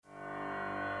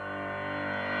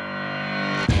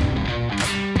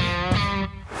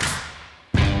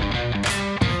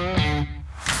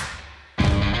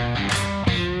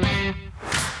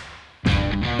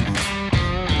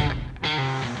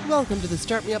welcome to the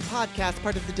Start Me Up podcast,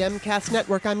 part of the Demcast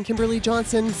Network. I'm Kimberly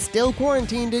Johnson, still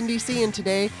quarantined in D.C., and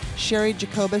today, Cheri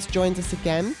Jacobus joins us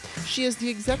again. She is the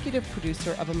executive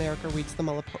producer of America Reads the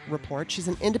Mueller Report. She's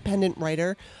an independent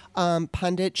writer,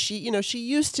 pundit. She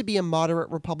used to be a moderate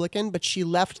Republican, but she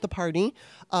left the party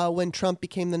when Trump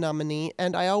became the nominee.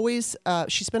 And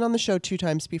she's been on the show 2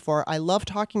 times before. I love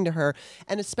talking to her,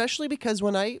 and especially because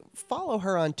when I follow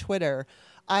her on Twitter,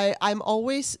 I'm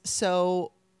always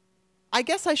so... I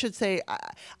guess I should say,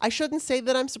 I shouldn't say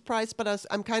that I'm surprised, but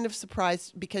I'm kind of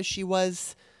surprised because she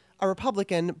was a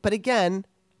Republican, but again,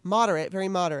 moderate, very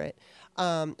moderate.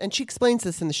 And she explains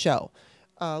this in the show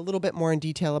a little bit more in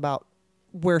detail about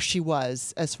where she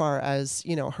was as far as,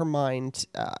 her mind,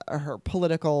 or her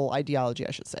political ideology,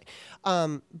 I should say.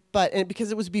 But because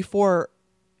it was before,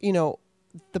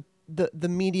 the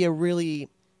media really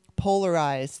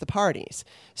polarized the parties.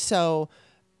 So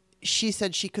she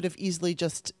said she could have easily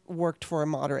just worked for a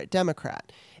moderate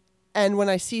Democrat. And when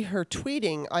I see her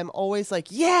tweeting, I'm always like,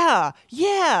 yeah,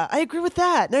 I agree with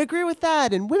that. And I agree with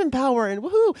that. And women power and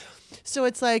woohoo. So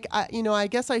it's like, I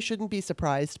guess I shouldn't be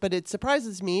surprised, but it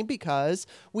surprises me because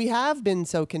we have been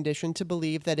so conditioned to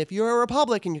believe that if you're a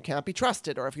Republican, you can't be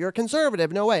trusted, or if you're a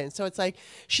conservative, no way. And so it's like,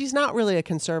 she's not really a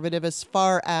conservative as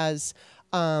far as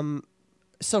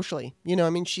socially,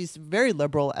 she's very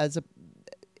liberal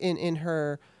in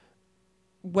her,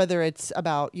 whether it's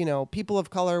about, people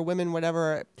of color, women,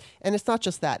 whatever. And it's not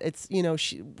just that. It's, you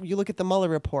look at the Mueller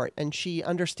report and she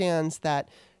understands that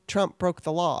Trump broke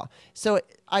the law. So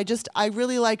I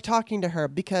really like talking to her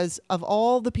because of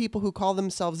all the people who call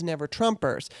themselves never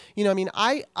Trumpers.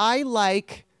 I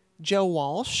like Joe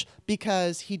Walsh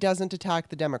because he doesn't attack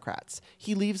the Democrats.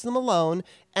 He leaves them alone.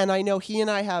 And I know he and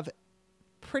I have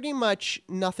pretty much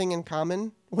nothing in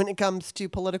common when it comes to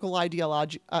political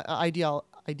ideology. I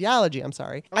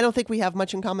don't think we have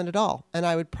much in common at all, and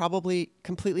I would probably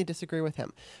completely disagree with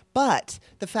him. But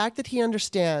the fact that he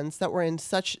understands that we're in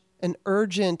such an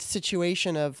urgent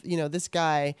situation of, this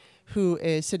guy who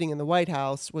is sitting in the White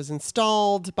House was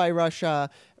installed by Russia,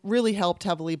 really helped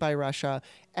heavily by Russia,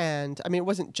 and it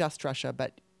wasn't just Russia,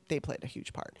 but they played a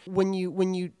huge part. When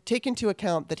you take into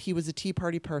account that he was a Tea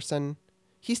Party person,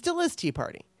 he still is Tea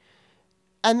Party.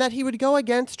 And that he would go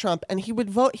against Trump and he would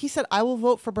vote. He said, I will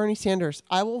vote for Bernie Sanders.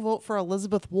 I will vote for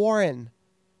Elizabeth Warren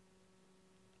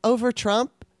over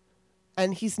Trump.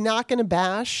 And he's not going to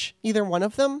bash either one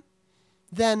of them.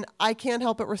 Then I can't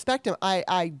help but respect him.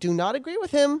 I do not agree with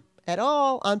him at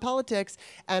all on politics.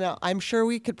 And I'm sure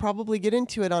we could probably get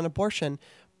into it on abortion.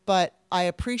 But I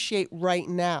appreciate right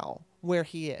now where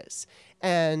he is.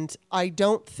 And I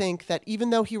don't think that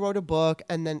even though he wrote a book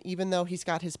and then even though he's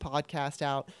got his podcast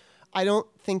out, I don't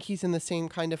think he's in the same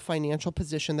kind of financial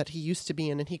position that he used to be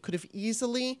in. And he could have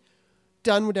easily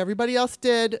done what everybody else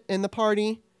did in the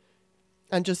party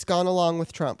and just gone along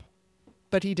with Trump.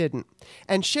 But he didn't.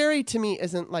 And Cheri, to me,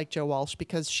 isn't like Joe Walsh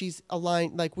because she's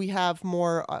aligned. Like we have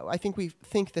more, I think we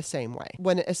think the same way,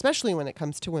 especially when it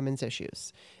comes to women's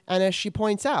issues. And as she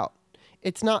points out,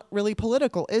 it's not really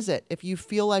political, is it? If you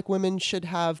feel like women should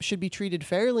be treated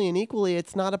fairly and equally,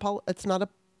 it's not a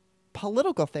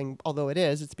political thing, although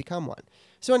it's become one.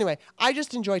 So anyway, I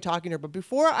just enjoy talking to her. But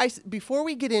before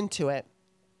we get into it,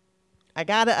 I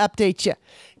got to update you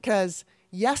because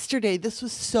yesterday, this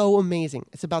was so amazing.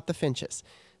 It's about the finches.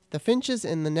 The finches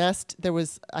in the nest,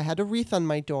 I had a wreath on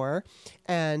my door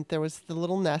and there was the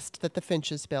little nest that the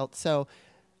finches built. So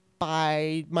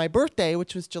by my birthday,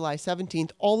 which was July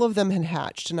 17th, all of them had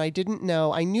hatched and I didn't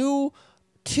know. I knew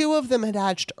 2 of them had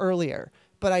hatched earlier,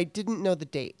 but I didn't know the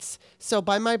dates. So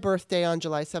by my birthday on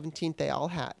July 17th, they all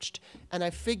hatched. And I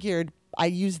figured I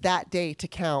used that day to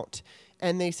count.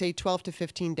 And they say 12 to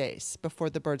 15 days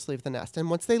before the birds leave the nest. And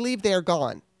once they leave, they are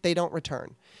gone. They don't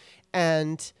return.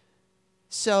 And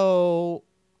so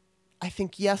I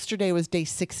think yesterday was day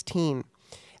 16.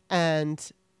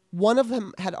 And one of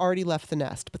them had already left the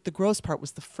nest. But the gross part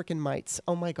was the freaking mites.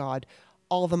 Oh, my God.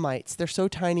 All the mites. They're so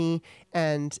tiny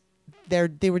and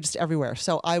they were just everywhere.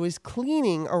 So I was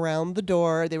cleaning around the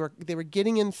door. They were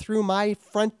getting in through my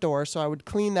front door. So I would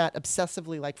clean that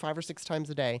obsessively like 5 or 6 times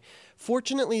a day.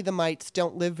 Fortunately, the mites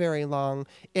don't live very long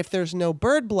if there's no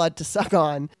bird blood to suck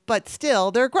on, but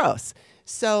still they're gross.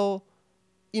 So,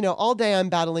 all day I'm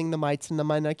battling the mites and the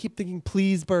mite. And I keep thinking,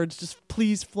 please birds, just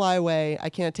please fly away. I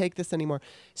can't take this anymore.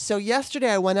 So yesterday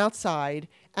I went outside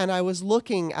and I was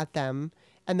looking at them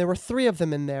and there were 3 of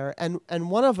them in there. And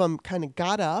one of them kind of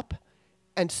got up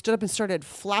and stood up and started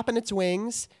flapping its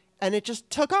wings, and it just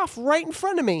took off right in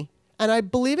front of me. And I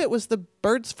believe it was the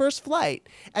bird's first flight.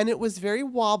 And it was very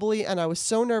wobbly, and I was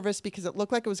so nervous because it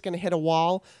looked like it was going to hit a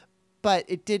wall. but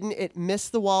it didn't. It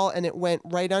missed the wall and it went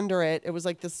right under it. It was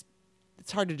like this.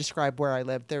 It's hard to describe where I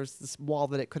lived. There's this wall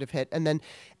that it could have hit,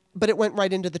 but it went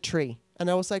right into the tree.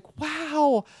 And I was like,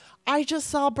 wow, I just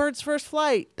saw birds first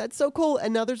flight. That's so cool.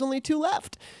 And now there's only 2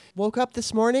 left. Woke up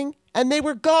this morning and they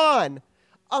were gone.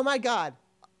 Oh my God.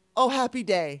 Oh, happy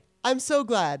day. I'm so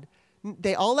glad.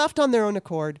 They all left on their own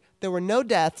accord. There were no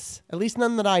deaths, at least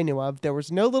none that I knew of. There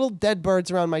was no little dead birds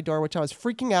around my door, which I was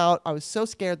freaking out. I was so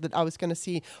scared that I was going to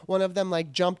see one of them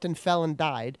like jumped and fell and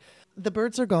died. The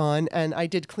birds are gone, and I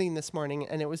did clean this morning,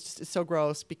 and it was just so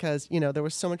gross because, there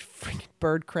was so much freaking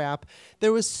bird crap.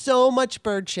 There was so much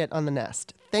bird shit on the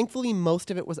nest. Thankfully, most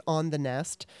of it was on the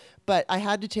nest, but I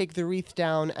had to take the wreath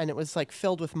down, and it was like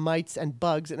filled with mites and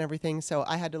bugs and everything, so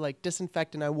I had to like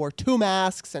disinfect, and I wore 2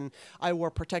 masks, and I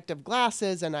wore protective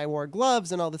glasses, and I wore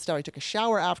gloves and all this stuff. I took a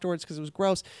shower afterwards because it was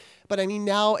gross. But I mean,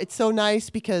 now it's so nice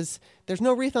because there's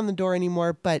no wreath on the door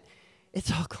anymore, but it's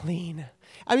all clean.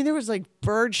 I mean, there was like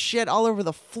bird shit all over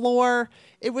the floor.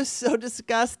 It was so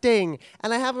disgusting.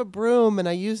 And I have a broom and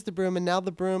I used the broom and now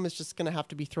the broom is just going to have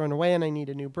to be thrown away and I need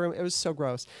a new broom. It was so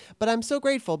gross. But I'm so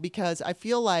grateful because I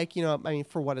feel like,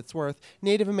 for what it's worth,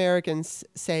 Native Americans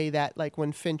say that like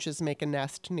when finches make a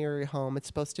nest near your home, it's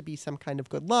supposed to be some kind of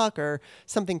good luck or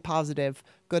something positive,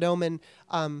 good omen.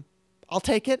 I'll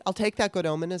take it. I'll take that good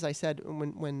omen, as I said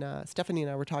when Stephanie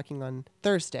and I were talking on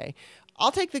Thursday.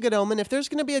 I'll take the good omen. If there's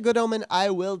going to be a good omen, I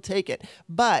will take it.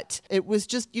 But it was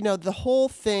just, the whole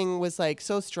thing was like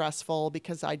so stressful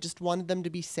because I just wanted them to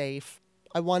be safe.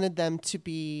 I wanted them to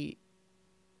be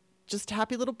just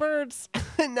happy little birds.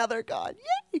 And now they're gone.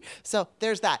 Yay! So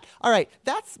there's that. All right.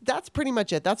 That's pretty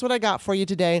much it. That's what I got for you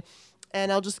today.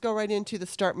 And I'll just go right into the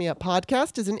Start Me Up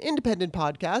podcast. It's an independent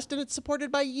podcast, and it's supported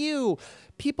by you,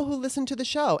 people who listen to the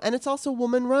show. And it's also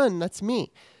woman run. That's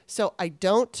me. So I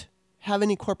don't have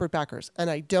any corporate backers, and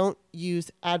I don't use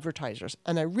advertisers.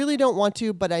 And I really don't want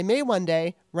to, but I may one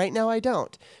day. Right now, I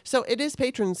don't. So it is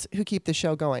patrons who keep the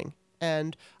show going.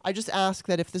 And I just ask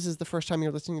that if this is the first time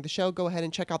you're listening to the show, go ahead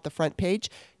and check out the front page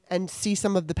and see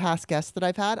some of the past guests that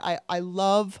I've had. I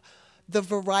love the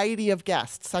variety of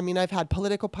guests. I mean, I've had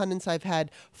political pundits, I've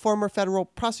had former federal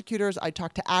prosecutors, I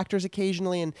talk to actors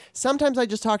occasionally, and sometimes I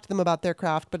just talk to them about their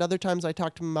craft, but other times I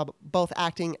talk to them about both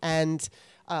acting and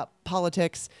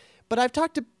politics. But I've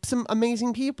talked to some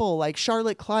amazing people like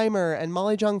Charlotte Clymer and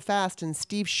Molly Jong Fast and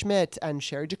Steve Schmidt and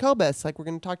Cheri Jacobus, like we're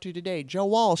going to talk to today, Joe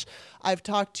Walsh. I've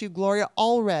talked to Gloria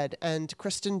Allred and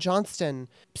Kristen Johnston.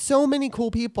 So many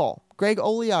cool people. Greg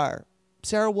Olear,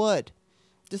 Sarah Wood.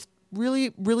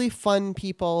 Really, really fun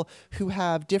people who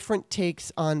have different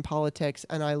takes on politics,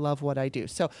 and I love what I do.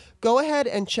 So go ahead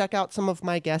and check out some of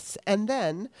my guests, and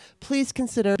then please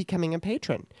consider becoming a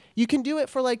patron. You can do it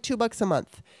for like $2 a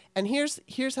month. And here's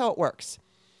how it works.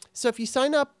 So if you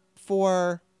sign up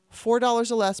for $4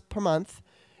 or less per month,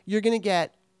 you're going to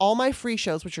get all my free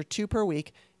shows, which are 2 per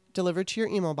week, delivered to your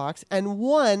email box, and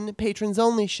 1 patrons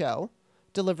only show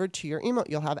delivered to your email.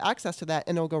 You'll have access to that,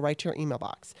 and it'll go right to your email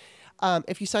box.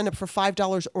 If you sign up for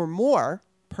 $5 or more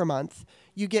per month,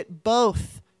 you get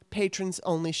both patrons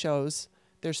only shows.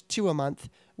 There's 2 a month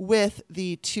with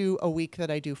the 2 a week that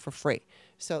I do for free.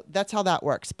 So that's how that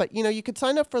works. But you could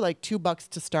sign up for like $2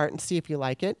 to start and see if you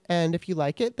like it. And if you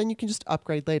like it, then you can just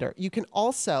upgrade later. You can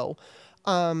also,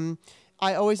 I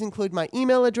always include my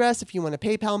email address. If you want to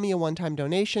PayPal me a one-time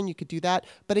donation, you could do that.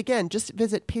 But again, just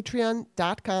visit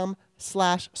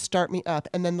patreon.com/startmeup.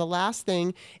 And then the last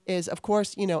thing is, of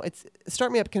course, it's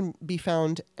Start Me Up can be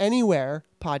found anywhere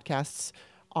podcasts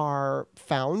are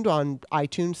found on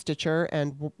iTunes, Stitcher,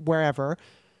 and wherever.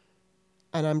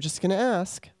 And I'm just going to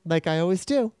ask, like I always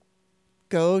do,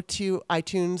 go to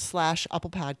iTunes/Apple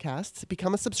Podcasts,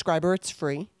 become a subscriber. It's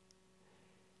free.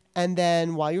 And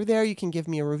then while you're there, you can give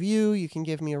me a review. You can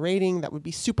give me a rating. That would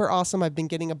be super awesome. I've been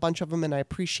getting a bunch of them and I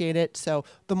appreciate it. So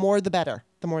the more, the better.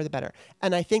 The more, the better.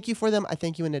 And I thank you for them. I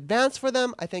thank you in advance for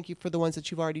them. I thank you for the ones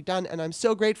that you've already done. And I'm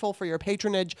so grateful for your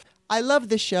patronage. I love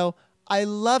this show. I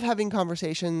love having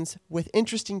conversations with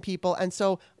interesting people. And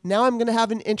so now I'm going to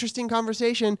have an interesting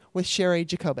conversation with Cheri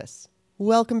Jacobus.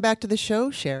 Welcome back to the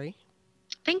show, Cheri.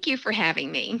 Thank you for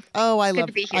having me. Oh, I Good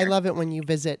to be here. I love it when you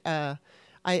visit. I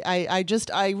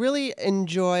really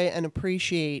enjoy and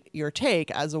appreciate your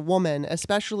take as a woman,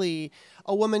 especially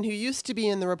a woman who used to be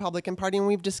in the Republican Party. And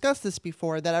we've discussed this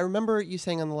before, that I remember you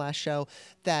saying on the last show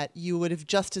that you would have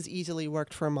just as easily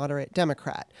worked for a moderate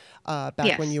Democrat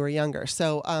back when you were younger.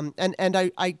 So,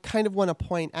 and I kind of want to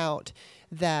point out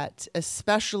that,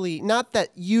 especially, not that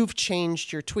you've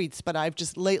changed your tweets, but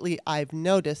I've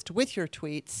noticed with your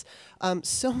tweets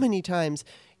so many times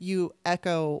you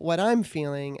echo what I'm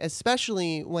feeling,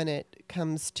 especially when it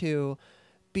comes to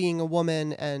being a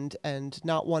woman and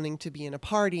not wanting to be in a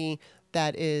party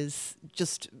that is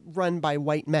just run by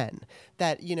white men.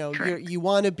 That, you know, you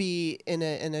want to be in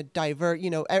a diverse, you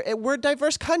know, we're a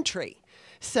diverse country.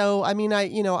 So, I mean,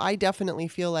 I definitely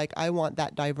feel like I want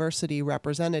that diversity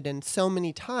represented. And so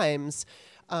many times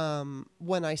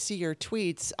when I see your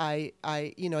tweets, I,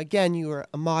 you know, again, you are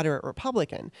a moderate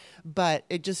Republican, but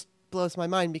it just blows my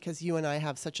mind because you and I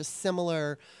have such a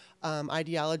similar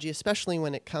ideology, especially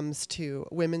when it comes to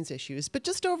women's issues. But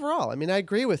just overall, I mean, I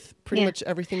agree with pretty much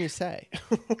everything you say.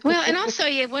 Well, and also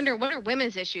you wonder, what are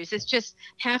women's issues? It's just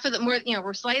half of the more, you know,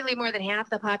 we're slightly more than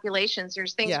half the populations.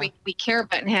 There's things we care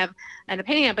about and have an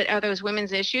opinion on, but are those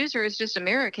women's issues or is just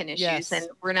American issues and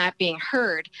we're not being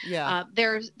heard? Yeah.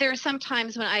 There are some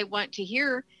times when I want to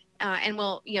hear and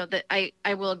will, you know, that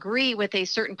I will agree with a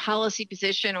certain policy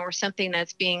position or something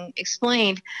that's being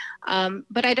explained,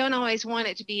 but I don't always want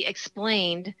it to be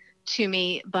explained to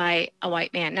me by a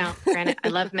white man. Now, granted, I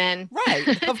love men. Right,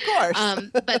 of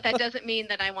course. But that doesn't mean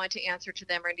that I want to answer to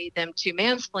them or need them to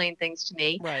mansplain things to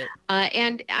me. Right.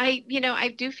 And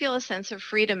I do feel a sense of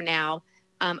freedom now.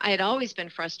 I had always been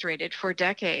frustrated for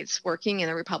decades working in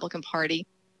the Republican Party,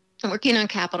 working on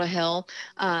Capitol Hill,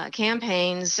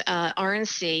 campaigns,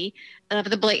 RNC, of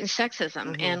the blatant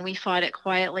sexism. And we fought it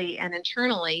quietly and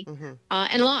internally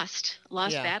and lost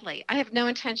badly. I have no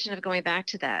intention of going back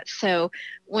to that. So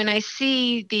when I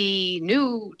see the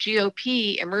new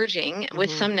GOP emerging with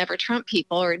some Never Trump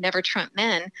people or Never Trump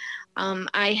men,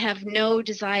 I have no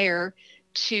desire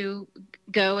to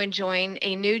go and join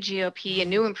a new GOP, a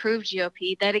new improved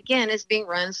GOP that again is being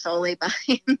run solely by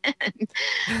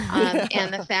men.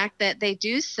 And the fact that they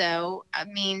do so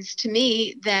means to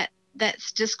me that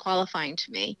that's disqualifying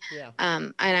to me.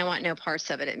 And I want no parts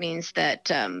of it. It means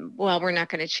that, we're not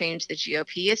going to change the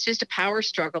GOP. It's just a power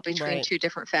struggle between two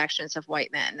different factions of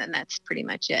white men. And that's pretty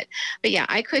much it. But yeah,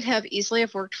 I could have easily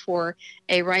have worked for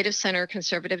a right of center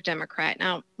conservative Democrat.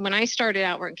 Now, when I started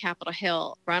out working Capitol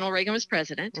Hill, Ronald Reagan was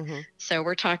president. So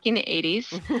we're talking the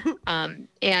 80s.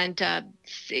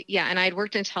 And I'd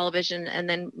worked in television and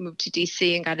then moved to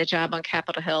DC and got a job on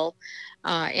Capitol Hill.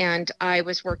 And I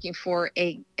was working for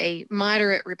a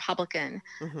moderate Republican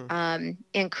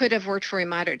and could have worked for a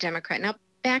moderate Democrat. Now,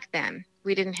 back then,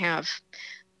 we didn't have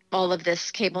all of this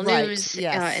cable news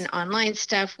and online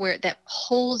stuff where that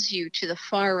pulls you to the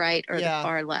far right or the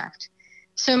far left.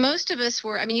 So most of us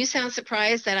were, I mean, you sound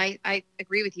surprised that I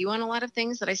agree with you on a lot of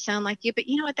things, that I sound like you, but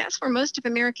you know what, that's where most of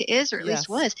America is, or at least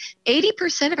was.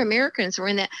 80% of Americans were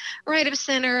in that right of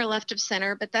center, left of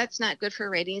center, but that's not good for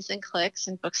ratings and clicks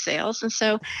and book sales. And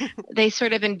so they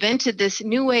sort of invented this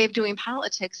new way of doing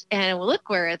politics, and look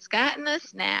where it's gotten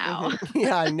us now.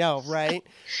 Yeah, I know, right?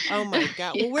 Oh my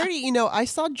God. Well, where do you know, I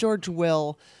saw George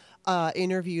Will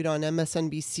interviewed on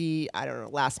MSNBC, I don't know,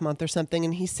 last month or something.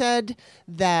 And he said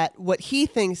that what he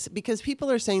thinks, because people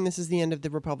are saying this is the end of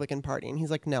the Republican Party. And he's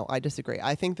like, no, I disagree.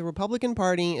 I think the Republican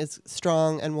Party is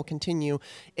strong and will continue.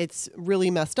 It's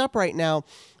really messed up right now.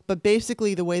 But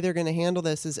basically the way they're going to handle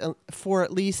this is for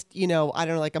at least, you know, I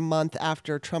don't know, like a month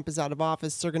after Trump is out of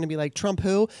office, they're going to be like, Trump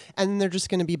who? And then they're just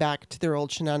going to be back to their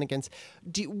old shenanigans.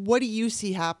 What do you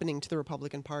see happening to the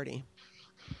Republican Party?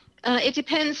 It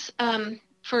depends.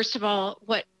 First of all,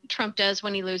 what Trump does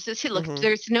when he loses.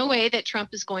 There's no way that Trump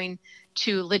is going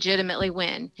to legitimately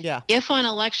win. Yeah. If on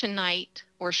election night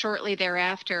or shortly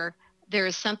thereafter, there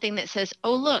is something that says,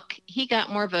 oh, look, he got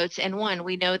more votes and won,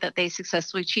 we know that they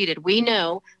successfully cheated. We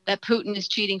know that Putin is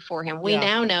cheating for him. We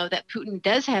now know that Putin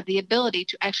does have the ability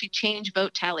to actually change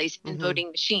vote tallies in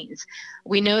voting machines.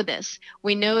 We know this.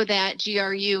 We know that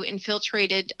GRU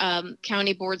infiltrated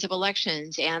county boards of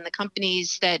elections and the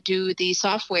companies that do the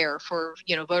software for,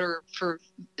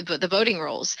 the voting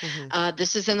rolls.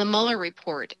 This is in the Mueller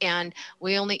report. And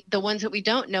the ones that we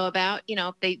don't know about,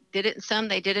 they did it in some,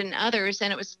 they did it in others,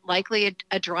 and it was likely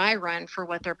a dry run for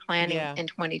what they're planning in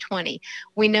 2020.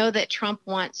 We know that Trump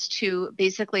wants to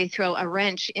basically throw a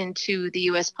wrench into the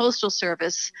U.S. Postal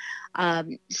Service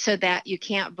so that you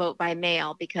can't vote by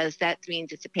mail, because that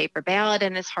means it's a paper ballot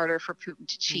and it's harder for Putin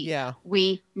to cheat. Yeah.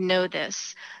 We know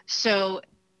this. So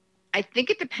I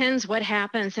think it depends what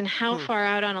happens and how far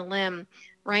out on a limb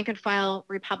rank and file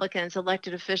Republicans,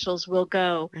 elected officials, will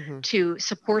go to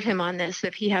support him on this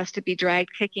if he has to be dragged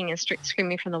kicking and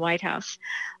screaming from the White House.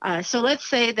 So let's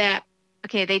say that,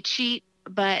 okay, they cheat,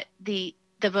 but the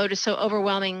vote is so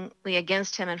overwhelmingly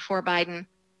against him and for Biden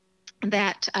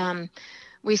that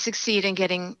we succeed in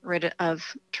getting rid of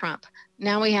Trump.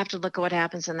 Now we have to look at what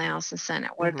happens in the House and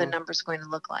Senate. What are the numbers going to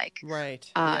look like? Right.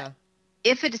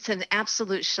 if it's an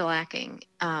absolute shellacking,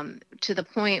 to the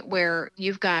point where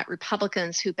you've got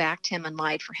Republicans who backed him and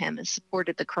lied for him and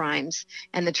supported the crimes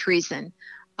and the treason,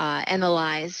 and the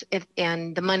lies,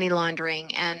 and the money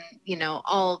laundering, and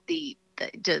all the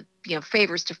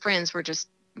favors to friends were just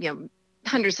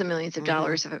hundreds of millions of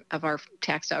dollars of our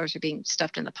tax dollars are being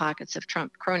stuffed in the pockets of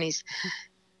Trump cronies.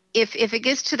 If it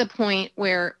gets to the point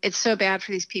where it's so bad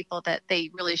for these people that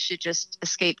they really should just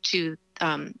escape to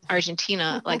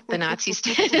Argentina, like the Nazis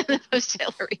did in the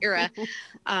post-Hitler era,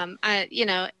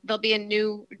 there'll be a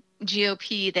new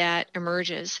GOP that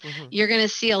emerges. You're going to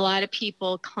see a lot of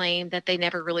people claim that they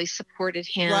never really supported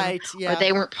him, right? Yeah. Or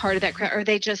they weren't part of that crowd, or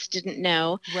they just didn't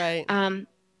know. Right.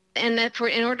 And that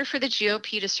in order for the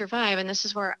GOP to survive, and this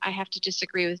is where I have to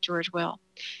disagree with George Will.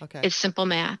 Okay. It's simple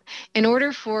math. In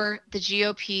order for the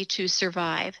GOP to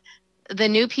survive, the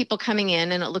new people coming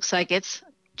in, and it looks like it's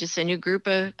just a new group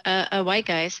of white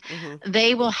guys,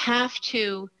 they will have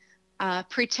to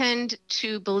pretend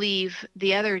to believe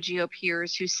the other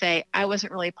GOPers who say, I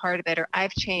wasn't really part of it, or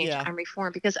I've changed, I'm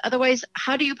reformed. Because otherwise,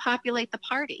 how do you populate the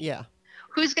party? Yeah.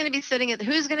 Who's going to be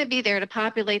who's going to be there to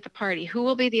populate the party? Who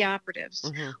will be the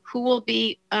operatives? Who will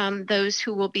be those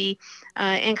who will be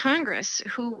in Congress?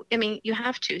 You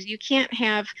have to. You can't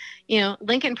have,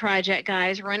 Lincoln Project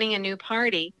guys running a new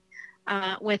party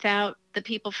without the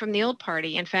people from the old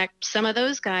party. In fact, some of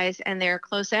those guys and their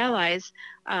close allies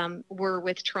were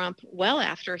with Trump well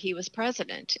after he was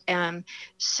president.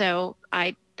 So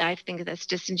I think that's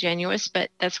disingenuous, but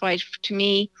that's why, to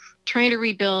me, trying to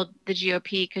rebuild the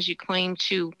GOP because you claim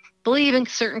to believe in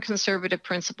certain conservative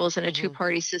principles in a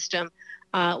two-party system,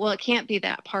 it can't be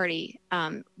that party,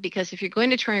 because if you're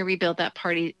going to try and rebuild that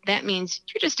party, that means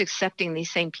you're just accepting these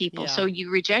same people. So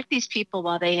you reject these people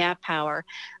while they have power,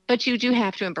 but you do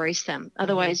have to embrace them.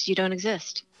 Otherwise, you don't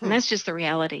exist. And that's just the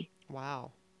reality. Wow.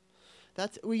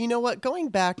 You know what? Going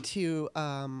back to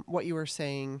what you were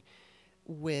saying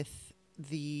with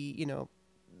the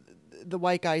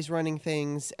white guys running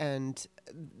things and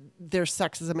their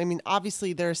sexism. I mean,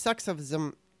 obviously there's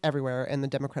sexism everywhere in the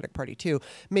Democratic Party too.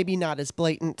 Maybe not as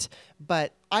blatant,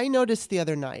 but I noticed the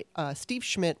other night, Steve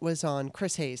Schmidt was on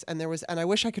Chris Hayes, and I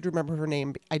wish I could remember her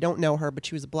name. I don't know her, but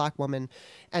she was a black woman.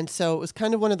 And so it was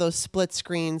kind of one of those split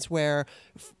screens where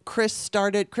Chris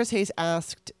Hayes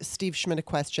asked Steve Schmidt a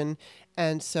question.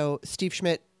 And so Steve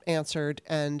Schmidt answered,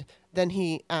 and then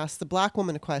he asked the black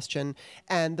woman a question,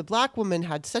 and the black woman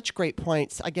had such great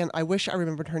points. Again, I wish I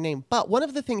remembered her name, but one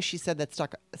of the things she said that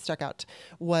stuck out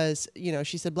was,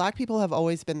 she said black people have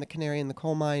always been the canary in the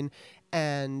coal mine,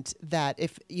 and that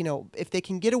if they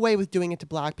can get away with doing it to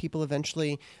black people,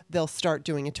 eventually they'll start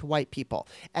doing it to white people.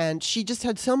 And she just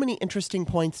had so many interesting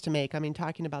points to make. I mean,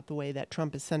 talking about the way that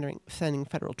Trump is sending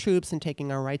federal troops and taking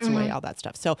our rights away, all that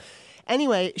stuff. So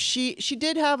anyway, she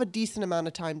did have a decent amount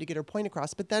of time to get her point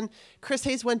across, but then Chris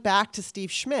Hayes went back to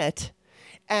Steve Schmidt,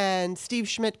 and Steve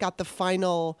Schmidt got the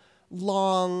final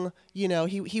long,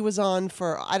 he was on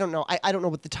for, I don't know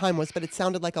what the time was, but it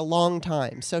sounded like a long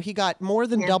time. So he got more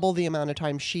than double the amount of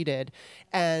time she did.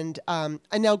 And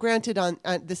now granted, on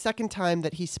the second time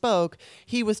that he spoke,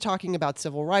 he was talking about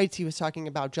civil rights. He was talking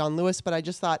about John Lewis, but I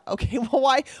just thought, okay,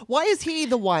 well, why is he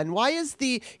the one? Why is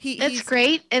That's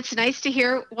great. It's nice to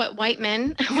hear what white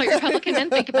Republican men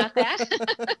think about that.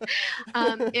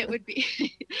 It would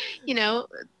be,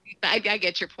 I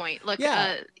get your point. Look,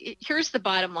 here's the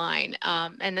bottom line,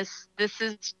 and this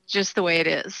is just the way it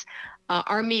is.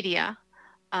 Our media,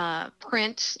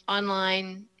 print,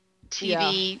 online,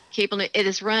 TV, cable, it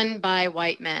is run by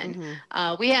white men.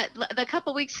 We had a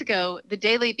couple weeks ago, the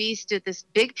Daily Beast did this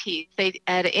big piece. They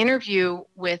had an interview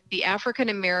with the African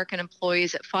American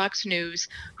employees at Fox News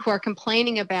who are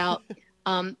complaining about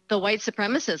the white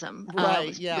supremacism,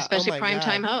 especially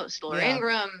primetime host Laura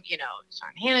Ingraham, Sean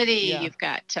Hannity. You've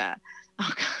got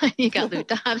you got Lou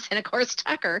Dobbs, and of course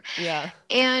Tucker.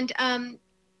 And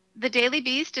the Daily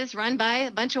Beast is run by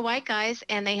a bunch of white guys,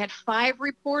 and they had 5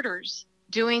 reporters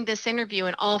doing this interview,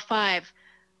 and all 5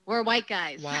 were white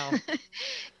guys. Wow.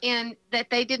 And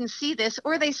that they didn't see this,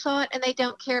 or they saw it and they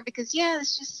don't care because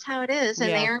it's just how it is,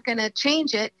 and they aren't going to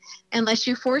change it unless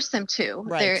you force them to.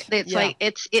 Right.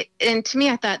 And to me,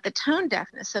 I thought the tone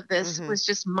deafness of this was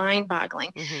just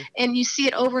mind-boggling. And you see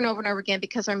it over and over and over again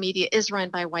because our media is run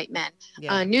by white men.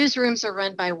 Newsrooms are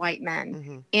run by white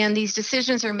men, and these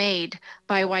decisions are made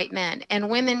by white men. And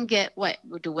women get what?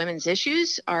 Do women's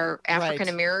issues? Are African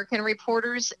American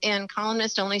reporters and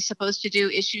columnists only supposed to do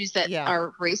issues that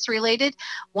are race-related?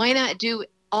 Why not do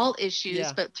all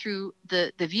issues, but through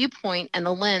the viewpoint and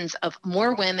the lens of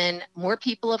more women, more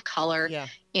people of color?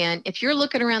 And if you're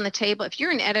looking around the table, if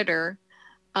you're an editor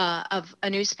of a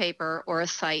newspaper or a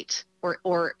site,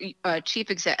 or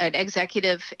an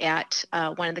executive at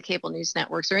one of the cable news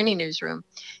networks or any newsroom,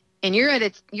 and you're at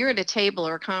a table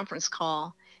or a conference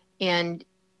call, and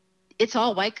it's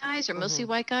all white guys or mostly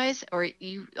white guys, or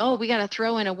we got to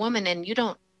throw in a woman, and you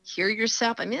don't hear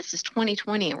yourself. I mean, this is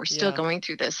 2020 and we're still going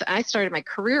through this. I started my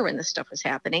career when this stuff was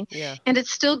happening, and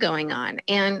it's still going on.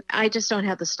 And I just don't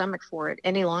have the stomach for it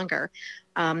any longer.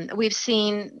 We've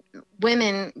seen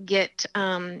women get,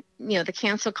 the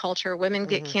cancel culture, women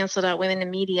get canceled out, women in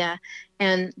media,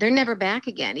 and they're never back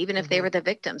again. Even if they were the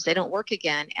victims, they don't work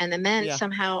again. And the men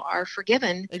somehow are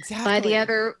forgiven by the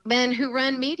other men who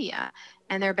run media.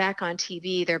 And they're back on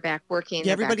TV. They're back working.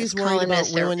 Yeah, everybody's worried about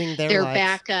ruining their lives. They're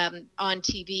back on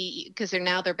TV because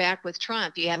they're back with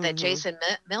Trump. You have that Jason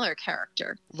Miller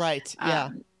character, right? Yeah,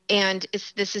 and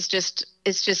it's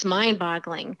just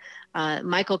mind-boggling.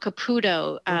 Michael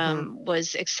Caputo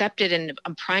was accepted in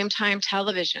primetime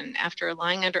television after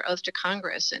lying under oath to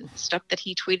Congress and stuff that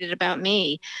he tweeted about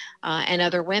me and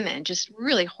other women. Just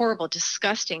really horrible,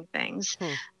 disgusting things.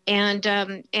 And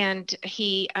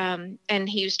he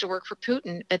used to work for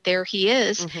Putin, but there he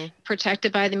is,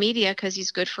 protected by the media because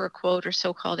he's good for a quote or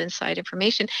so-called inside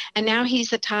information. And now he's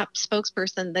the top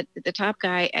spokesperson, the top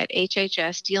guy at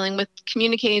HHS, dealing with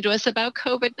communicating to us about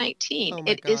COVID-19. Oh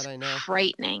my God, is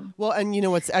frightening. Well, and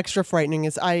what's extra frightening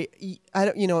is I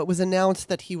don't, it was announced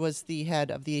that he was the head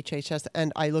of the HHS,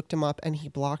 and I looked him up, and he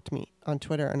blocked me on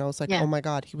Twitter, and I was like, oh my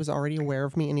God, he was already aware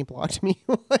of me, and he blocked me.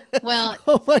 Well,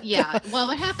 God. Well,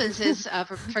 what happens is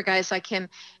for guys like him,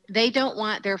 they don't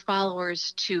want their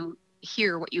followers to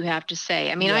hear what you have to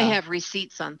say. I mean, I have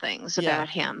receipts on things about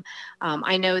him.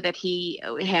 I know that he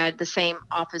had the same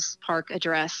office park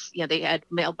address. They had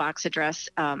mailbox address.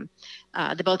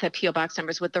 They both had P.O. box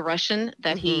numbers with the Russian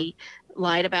that he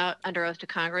lied about under oath to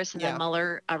Congress. And then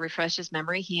Mueller refreshed his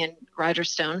memory. He and Roger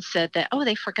Stone said that,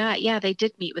 they forgot. Yeah, they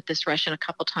did meet with this Russian a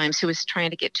couple times who was trying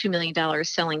to get $2 million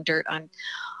selling dirt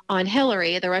on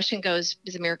Hillary. The Russian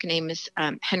his American name is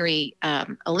Henry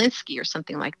Alinsky or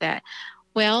something like that.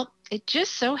 Well, it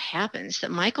just so happens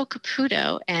that Michael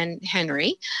Caputo and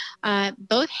Henry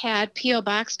both had P.O.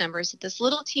 box numbers at this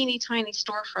little teeny tiny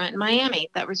storefront in Miami.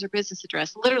 That was their business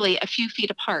address, literally a few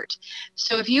feet apart.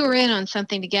 So if you were in on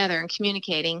something together and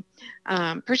communicating,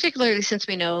 particularly since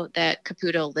we know that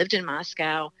Caputo lived in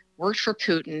Moscow, worked for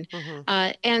Putin,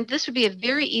 and this would be a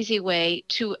very easy way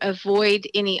to avoid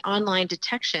any online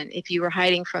detection if you were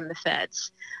hiding from the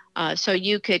feds. So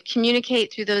you could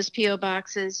communicate through those P.O.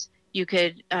 boxes. You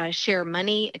could share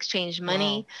money, exchange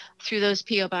money through those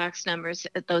P.O. box numbers,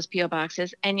 those P.O.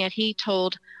 boxes. And yet he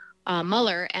told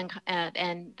Mueller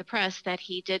and the press that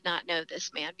he did not know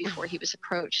this man before he was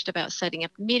approached about setting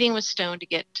up a meeting with Stone to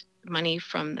get money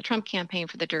from the Trump campaign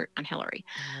for the dirt on Hillary.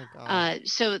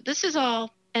 So this is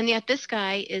all, and yet this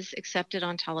guy is accepted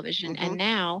on television. And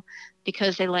now,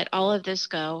 because they let all of this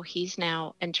go, he's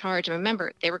now in charge. And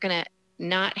remember, they were going to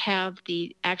not have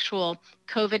the actual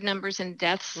COVID numbers and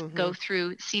deaths go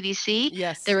through CDC.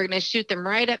 Yes. They were going to shoot them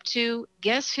right up to,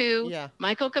 guess who? Yeah.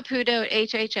 Michael Caputo at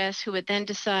HHS, who would then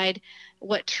decide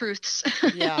what truths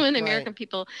when the American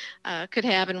people could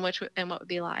have and what would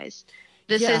be lies.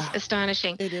 This is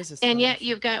astonishing. It is astonishing. And yet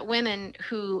you've got women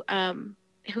who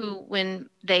when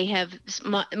they have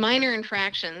minor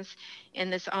infractions in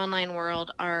this online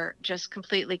world are just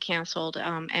completely canceled.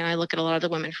 And I look at a lot of the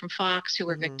women from Fox who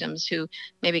were victims who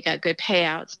maybe got good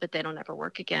payouts, but they don't ever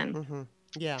work again.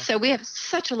 Yeah. So we have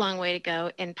such a long way to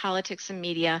go in politics and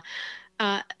media.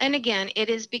 And again, it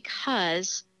is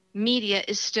because media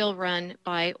is still run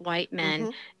by white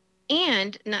men.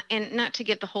 And not to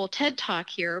give the whole TED talk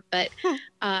here, but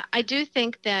I do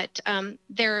think that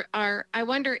I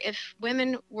wonder if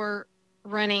women were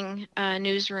running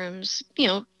newsrooms,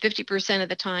 50% of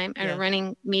the time, and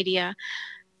running media,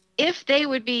 if they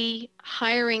would be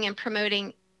hiring and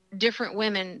promoting different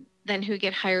women than who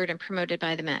get hired and promoted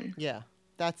by the men. Yeah,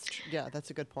 that's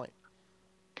a good point.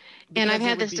 And I've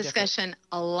had this discussion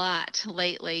a lot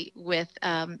lately with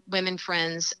women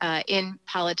friends in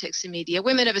politics and media,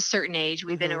 women of a certain age.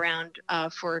 We've been around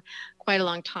for quite a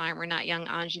long time. We're not young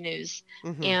ingenues.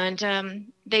 And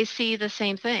they see the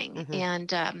same thing.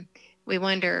 And we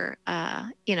wonder,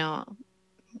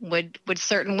 would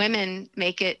certain women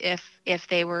make it if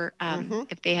they were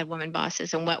if they had women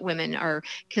bosses, and what women are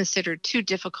considered too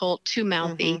difficult, too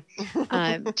mouthy,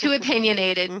 too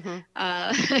opinionated.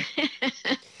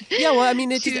 Yeah, well, I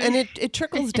mean, it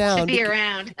trickles down to be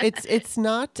around. It's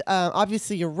not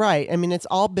obviously you're right. I mean, it's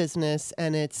all business,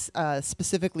 and it's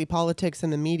specifically politics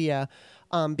and the media.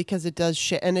 Because it does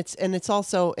shit, and it's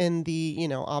also in the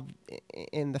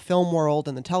in the film world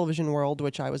and the television world,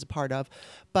 which I was a part of,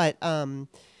 but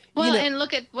Well, and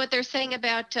look at what they're saying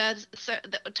about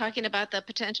talking about the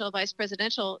potential vice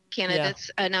presidential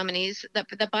candidates, nominees that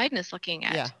Biden is looking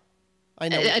at. Yeah, I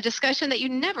know. A discussion that you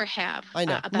never have. I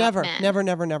know. About men.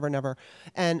 Never.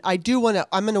 And I do want to.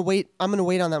 I'm going to wait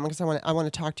on that one because I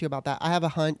want to talk to you about that. I have a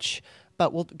hunch,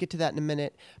 but we'll get to that in a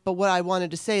minute. But what I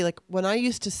wanted to say, like when I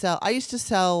used to sell.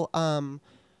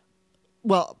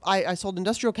 Well, I sold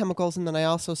industrial chemicals, and then I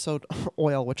also sold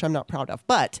oil, which I'm not proud of.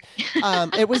 But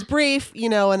it was brief,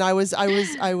 and I was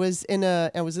in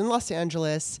Los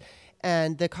Angeles,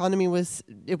 and the economy was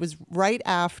right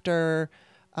after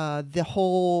the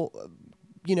whole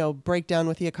breakdown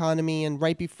with the economy, and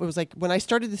right before, it was like when I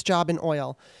started this job in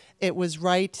oil. It was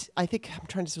right, I think,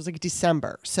 it was like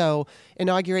December. So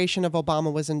inauguration of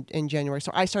Obama was in January.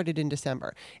 So I started in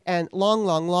December. And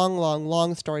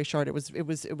long story short, it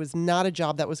was not a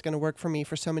job that was going to work for me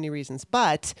for so many reasons.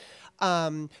 But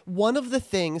one of the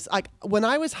things, like when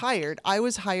I was hired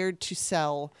to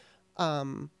sell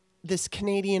this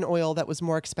Canadian oil that was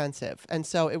more expensive. And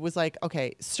so it was like,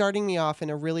 okay, starting me off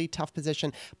in a really tough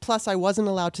position. Plus I wasn't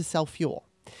allowed to sell fuel.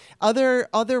 Other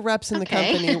reps in the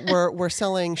company were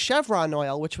selling Chevron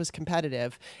oil, which was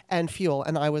competitive, and fuel,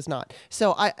 and I was not.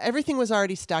 So everything was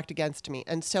already stacked against me.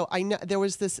 And so there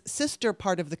was this sister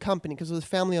part of the company, because it was a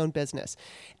family-owned business,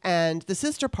 and the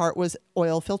sister part was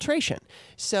oil filtration.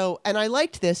 So, and I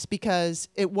liked this because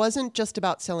it wasn't just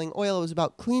about selling oil, it was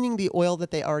about cleaning the oil that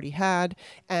they already had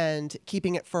and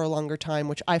keeping it for a longer time,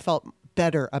 which I felt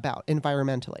better about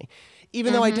environmentally.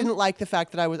 Even though I didn't like the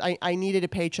fact that I needed a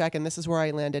paycheck, and this is where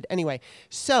I landed. Anyway,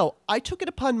 so I took it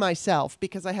upon myself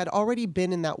because I had already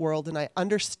been in that world, and I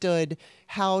understood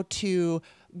how to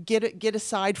get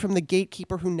aside from the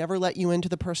gatekeeper who never let you into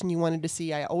the person you wanted to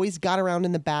see. I always got around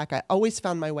in the back. I always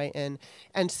found my way in.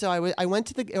 And so I went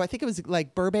to I think it was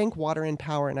like Burbank Water and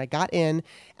Power, and I got in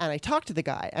and I talked to the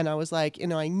guy, and I was like,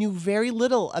 I knew very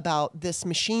little about this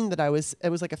machine it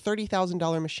was like a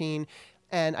 $30,000 machine.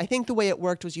 And I think the way it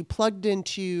worked was you plugged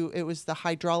into, it was the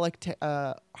hydraulic,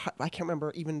 I can't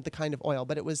remember even the kind of oil,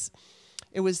 but it was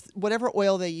whatever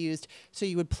oil they used. So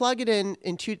you would plug it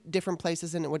in two different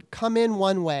places, and it would come in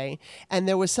one way. And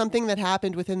there was something that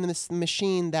happened within this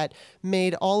machine that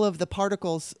made all of the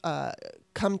particles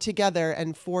come together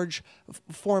and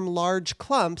form large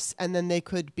clumps, and then they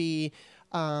could be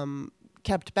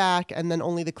kept back, and then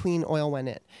only the clean oil went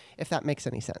in, if that makes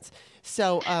any sense.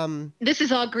 So this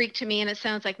is all Greek to me, and it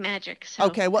sounds like magic. So.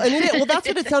 Okay, well, well, that's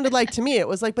what it sounded like to me. It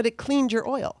was like, but it cleaned your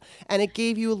oil, and it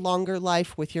gave you a longer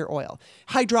life with your oil.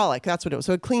 Hydraulic, that's what it was.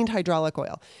 So it cleaned hydraulic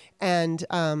oil, and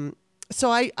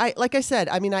so I like I said,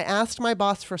 I mean, I asked my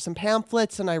boss for some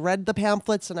pamphlets, and I read the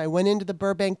pamphlets, and I went into the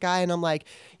Burbank guy, and I'm like,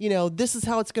 this is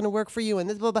how it's going to work for you, and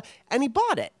this blah blah, and he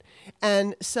bought it,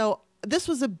 and so. This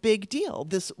was a big deal.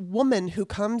 This woman who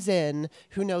comes in,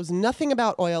 who knows nothing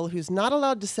about oil, who's not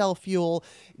allowed to sell fuel,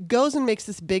 goes and makes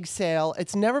this big sale.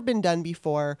 It's never been done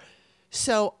before.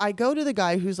 So I go to the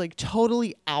guy who's like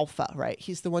totally alpha, right?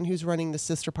 He's the one who's running the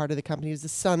sister part of the company. He's the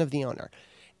son of the owner.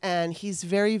 And he's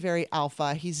very, very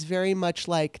alpha. He's very much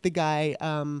like the guy,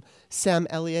 Sam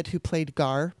Elliott, who played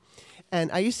Gar. And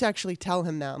I used to actually tell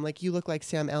him that. I'm like, you look like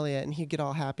Sam Elliott, and he'd get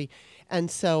all happy. And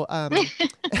so, I mean,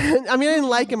 I didn't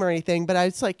like him or anything, but I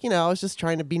was like, I was just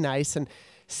trying to be nice. And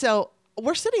so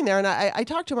we're sitting there, and I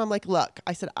talked to him. I'm like, look,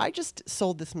 I said, I just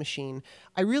sold this machine.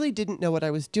 I really didn't know what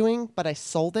I was doing, but I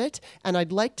sold it, and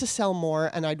I'd like to sell more,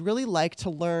 and I'd really like to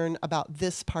learn about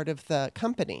this part of the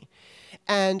company.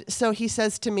 And so he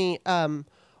says to me,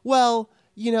 well,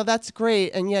 that's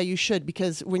great, and yeah, you should,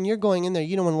 because when you're going in there,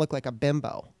 you don't want to look like a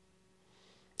bimbo.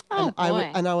 Oh, boy.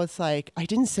 And I was like, I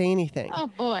didn't say anything. Oh,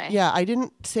 boy. Yeah, I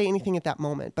didn't say anything at that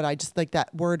moment, but I just like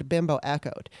that word bimbo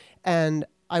echoed. And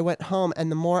I went home, and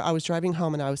the more I was driving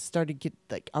home, and I was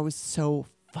I was so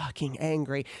fucking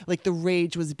angry. Like the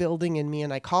rage was building in me,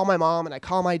 and I call my mom and I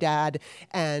call my dad,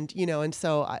 and and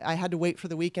so I had to wait for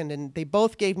the weekend, and they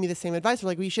both gave me the same advice. They're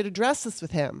like, well, you should address this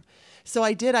with him. So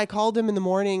I did. I called him in the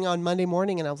morning on Monday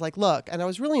morning, and I was like, look, and I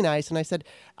was really nice, and I said,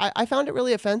 I found it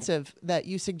really offensive that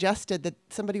you suggested that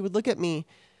somebody would look at me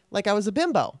like I was a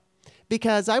bimbo,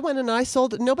 because I went and I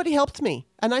sold, nobody helped me,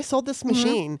 and I sold this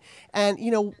machine. And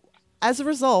as a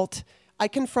result, I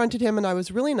confronted him, and I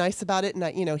was really nice about it.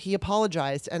 And he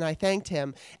apologized, and I thanked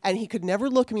him, and he could never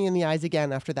look me in the eyes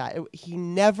again after that. He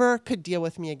never could deal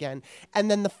with me again. And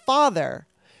then the father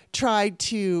tried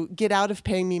to get out of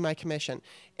paying me my commission.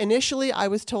 Initially, I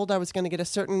was told I was going to get a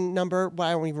certain number. Well,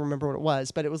 I don't even remember what it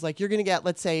was, but it was like, you're going to get,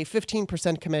 let's say,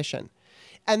 15% commission.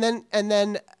 And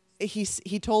then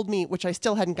he told me, which I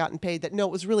still hadn't gotten paid, that no,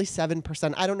 it was really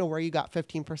 7%. I don't know where you got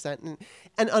 15%.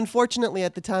 And unfortunately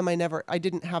at the time I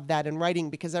didn't have that in writing,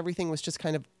 because everything was just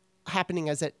kind of happening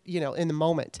as it, in the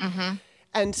moment. Mm-hmm.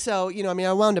 And so,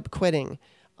 I wound up quitting.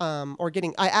 I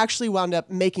actually wound up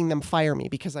making them fire me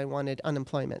because I wanted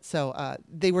unemployment. So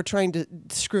they were trying to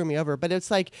screw me over. But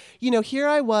it's like, here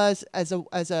I was as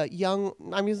a young,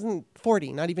 I was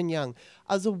 40, not even young,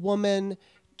 as a woman,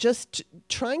 just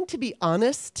trying to be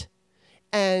honest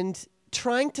and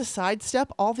trying to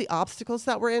sidestep all the obstacles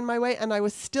that were in my way, and I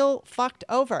was still fucked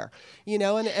over, that's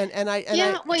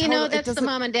the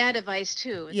mom and dad advice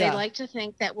too. Yeah. They like to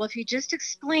think that, well, if you just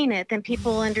explain it, then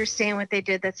people will understand what they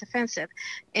did that's offensive,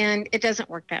 and it doesn't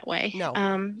work that way. No.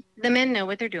 The men know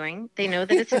what they're doing. They know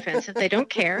that it's offensive. They don't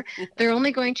care. They're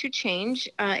only going to change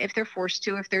if they're forced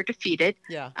to, if they're defeated.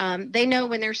 Yeah. They know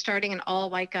when they're starting an all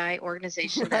white guy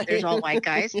organization that there's all white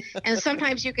guys, and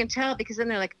sometimes you can tell because then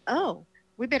they're like, oh,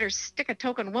 we better stick a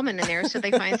token woman in there so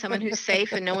they find someone who's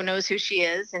safe and no one knows who she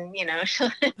is. And, she'll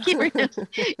keep her nose.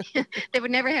 They would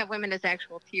never have women as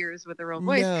actual peers with their own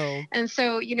voice. No. And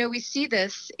so, we see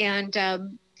this and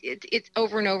it's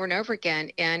over and over and over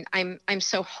again. And I'm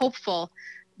so hopeful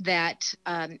that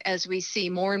as we see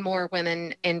more and more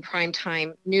women in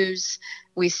primetime news,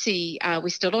 we see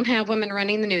we still don't have women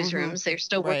running the newsrooms. Mm-hmm. They're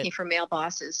still working for male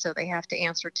bosses, so they have to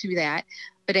answer to that.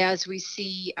 But as we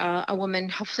see a woman,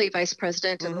 hopefully vice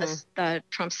president, unless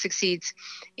Trump succeeds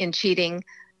in cheating,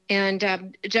 and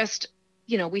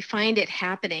we find it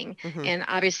happening. Mm-hmm. And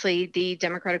obviously the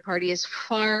Democratic Party is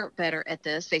far better at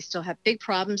this. They still have big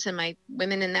problems, and my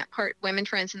women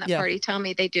friends in that party tell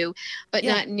me they do, but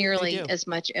not nearly as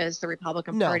much as the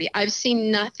Republican Party. I've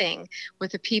seen nothing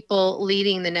with the people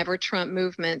leading the Never Trump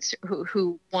movements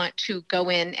who want to go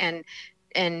in and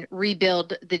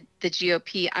rebuild the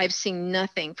GOP. I've seen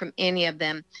nothing from any of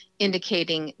them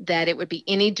indicating that it would be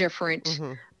any different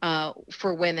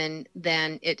for women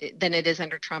than it is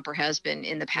under Trump or has been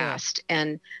in the past. Yeah.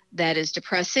 And that is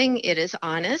depressing. It is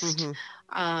honest.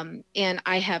 Mm-hmm. And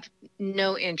I have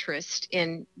no interest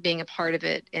in being a part of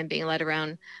it and being led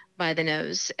around by the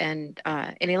nose and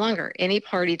any longer. Any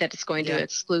party that is going to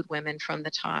exclude women from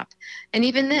the top. And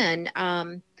even then,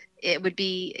 it would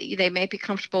be, they may be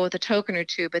comfortable with a token or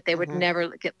two, but they would never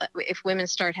get, if women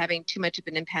start having too much of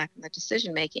an impact on the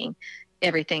decision making,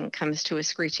 everything comes to a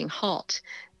screeching halt.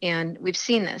 And we've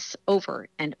seen this over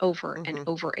and over and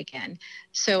over again.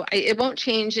 So it won't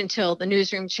change until the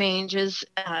newsroom changes.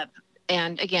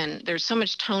 And again, there's so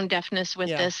much tone deafness with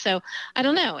this. So I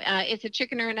don't know. It's a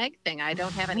chicken or an egg thing. I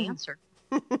don't have an answer.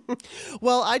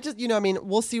 Well, I just,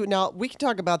 we'll see. Now we can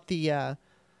talk about the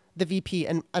VP,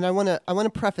 and I want to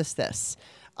preface this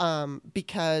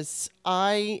because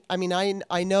I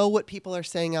know what people are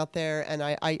saying out there, and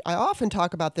I often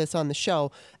talk about this on the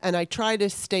show, and I try to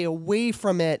stay away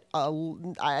from it.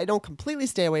 I don't completely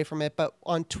stay away from it, but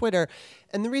on Twitter.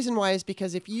 And the reason why is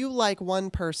because if you like one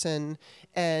person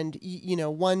and,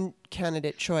 one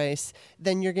candidate choice,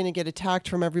 then you're going to get attacked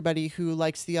from everybody who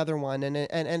likes the other one. And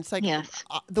it's like,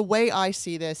 the way I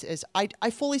see this is I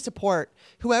fully support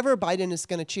whoever Biden is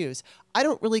going to choose. I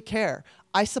don't really care.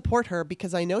 I support her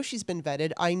because I know she's been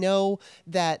vetted. I know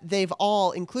that they've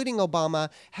all, including Obama,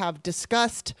 have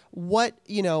discussed what,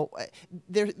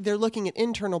 they're looking at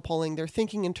internal polling. They're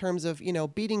thinking in terms of,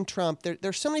 beating Trump.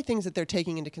 There's so many things that they're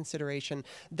taking into consideration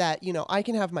that, I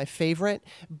can have my favorite,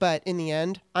 but in the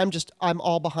end, I'm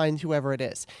all behind whoever it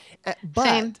is. But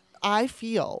Same. I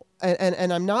feel,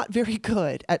 and I'm not very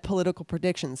good at political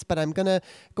predictions, but I'm going to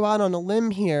go out on a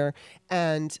limb here.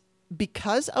 And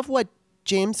because of what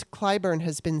James Clyburn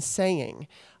has been saying,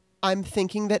 I'm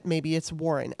thinking that maybe it's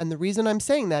Warren. And the reason I'm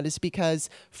saying that is because,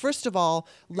 first of all,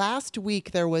 last week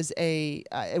there was a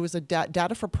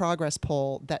Data for Progress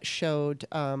poll that showed,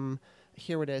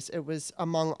 here it is. It was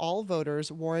among all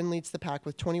voters, Warren leads the pack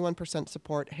with 21%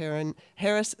 support.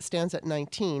 Harris stands at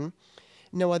 19.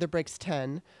 No other breaks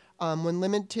 10. When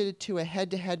limited to a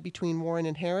head-to-head between Warren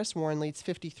and Harris, Warren leads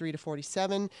 53 to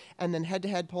 47. And then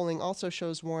head-to-head polling also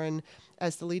shows Warren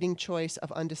as the leading choice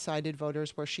of undecided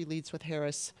voters, where she leads with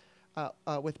Harris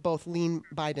with both lean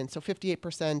Biden, so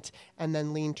 58%, and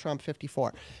then lean Trump,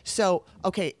 54. So,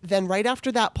 okay, then right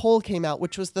after that poll came out,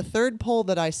 which was the third poll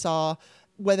that I saw,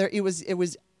 whether it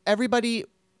was everybody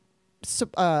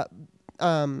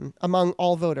among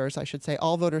all voters, I should say,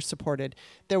 all voters supported.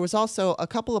 There was also a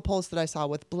couple of polls that I saw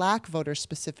with black voters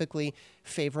specifically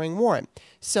favoring Warren.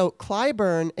 So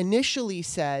Clyburn initially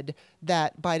said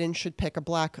that Biden should pick a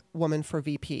black woman for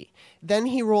VP. Then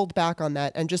he rolled back on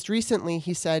that, and just recently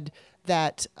he said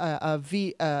that a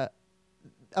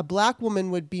black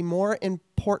woman would be more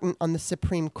important on the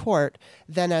Supreme Court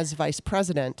than as vice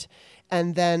president.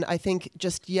 And then I think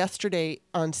just yesterday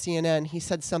on CNN, he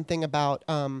said something about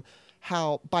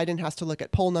how Biden has to look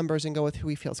at poll numbers and go with who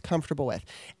he feels comfortable with.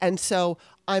 And so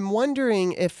I'm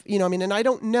wondering if, and I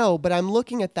don't know, but I'm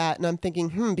looking at that and I'm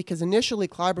thinking, because initially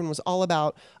Clyburn was all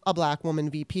about a black woman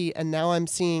VP. And now I'm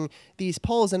seeing these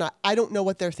polls and I don't know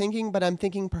what they're thinking, but I'm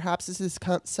thinking perhaps this is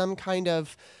some kind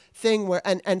of thing where,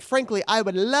 and frankly, I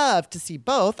would love to see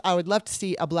both. I would love to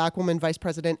see a black woman vice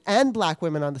president and black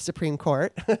women on the Supreme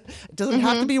Court. It doesn't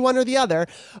have to be one or the other,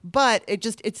 but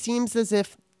it seems as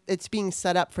if it's being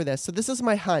set up for this. So this is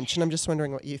my hunch, and I'm just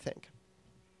wondering what you think.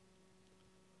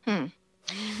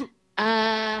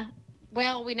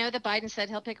 Well, we know that Biden said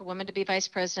he'll pick a woman to be vice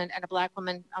president and a black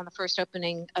woman on the first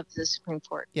opening of the Supreme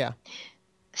Court. Yeah.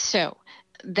 So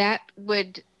that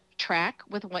would track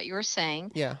with what you were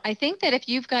saying. Yeah. I think that if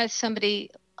you've got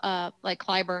somebody like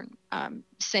Clyburn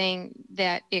saying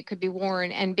that it could be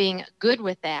Warren and being good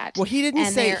with that. Well, he didn't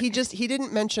say, he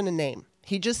didn't mention a name.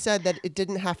 He just said that it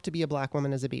didn't have to be a black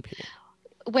woman as a VP.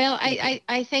 Well,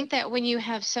 I think that when you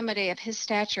have somebody of his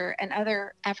stature and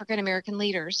other African-American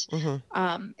leaders,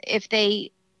 if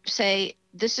they say,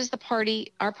 this is the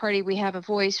party, our party, we have a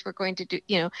voice, we're going to do,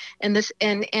 and this,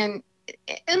 and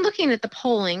looking at the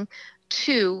polling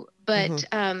too, but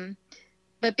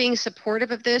being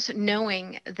supportive of this,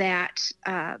 knowing that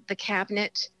the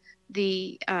cabinet,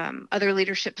 the other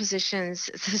leadership positions,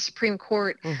 the Supreme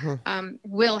Court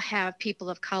will have people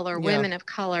of color, women of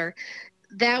color,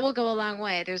 that will go a long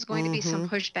way. There's going to be some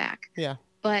pushback. Yeah.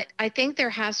 But I think there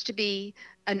has to be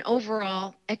an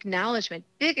overall acknowledgement,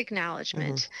 big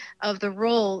acknowledgement of the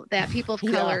role that people of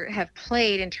color have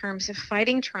played in terms of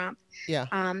fighting Trump. Yeah.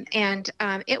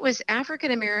 It was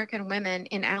African-American women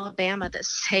in Alabama that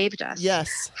saved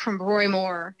us from Roy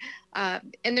Moore.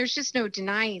 And there's just no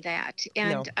denying that.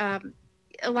 And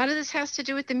a lot of this has to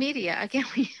do with the media. Again,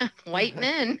 we have white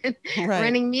men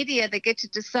running media that get to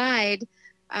decide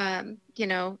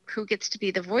who gets to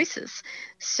be the voices.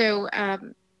 So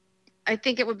I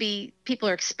think it would be, people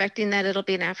are expecting that it'll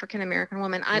be an African-American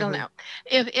woman. I don't know.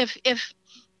 If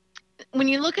when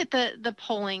you look at the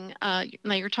polling, now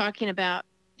you're talking about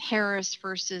Harris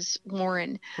versus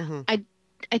Warren, I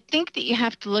think that you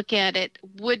have to look at it.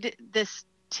 Would this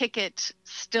ticket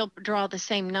still draw the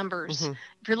same numbers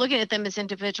if you're looking at them as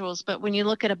individuals? But when you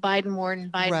look at a Biden, Warren,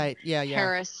 Biden,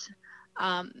 Harris,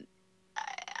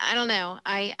 I don't know.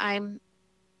 I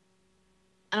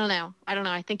don't know.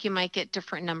 I think you might get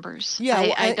different numbers. Yeah,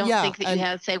 I don't think that you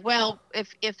have to say, well,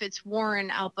 if it's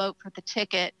Warren, I'll vote for the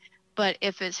ticket, but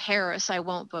if it's Harris, I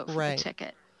won't vote for the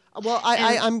ticket. Well,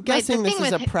 I'm guessing this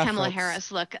is a preference. Kamala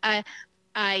Harris, look, I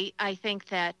think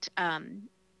that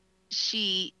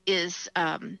she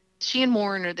and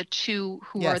Warren are the two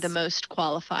who are the most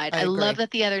qualified. I love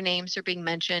that the other names are being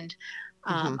mentioned.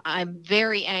 I'm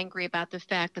very angry about the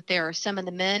fact that there are some of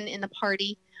the men in the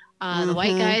party, the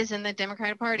white guys in the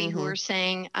Democratic Party who are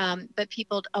saying, but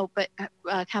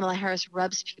Kamala Harris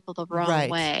rubs people the wrong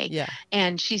way. Yeah.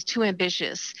 And she's too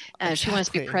ambitious. She wants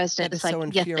to be president. It's like, so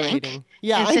infuriating.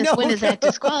 Yeah, I know. When is that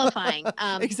disqualifying?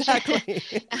 Exactly.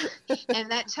 And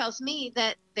that tells me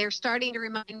that they're starting to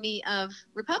remind me of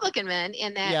Republican men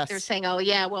in that they're saying, oh,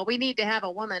 yeah, well, we need to have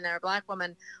a woman or a black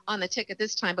woman on the ticket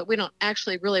this time, but we don't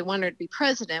actually really want her to be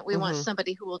president. We want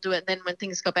somebody who will do it. Then when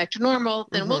things go back to normal,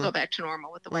 then we'll go back to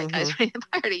normal with the white guys running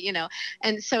the party,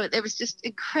 And so it was just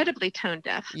incredibly tone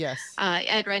deaf. Yes.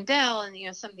 Ed Rendell and,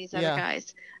 some of these other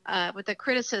guys with the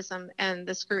criticism and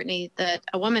the scrutiny that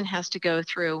a woman has to go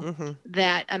through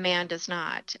that a man does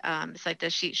not. It's like,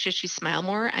 should she smile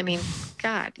more? I mean,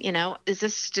 God, is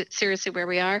this seriously where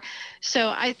we are? So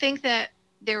I think that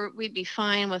we'd be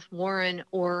fine with Warren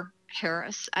or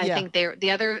Harris. I think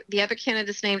the other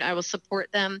candidates named, I will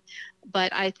support them,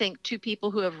 but I think two people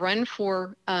who have run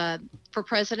for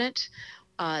president,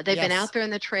 they've been out there in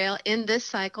the trail in this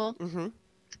cycle.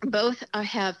 Both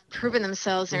have proven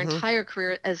themselves their entire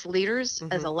career as leaders,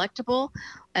 as electable,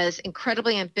 as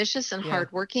incredibly ambitious and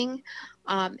hardworking.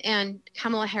 And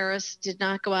Kamala Harris did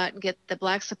not go out and get the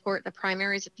black support in the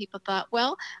primaries that people thought.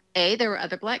 Well, there were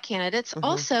other black candidates.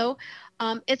 Also,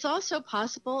 it's also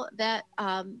possible that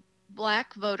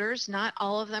black voters, not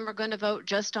all of them are going to vote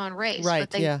just on race, but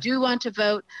they do want to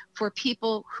vote for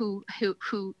people who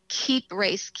keep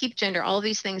race, keep gender, all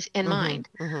these things in mind.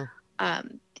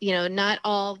 Not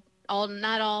all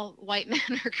white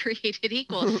men are created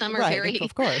equal. Some are very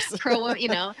of course pro.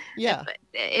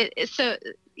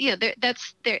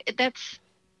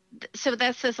 So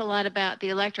that says a lot about the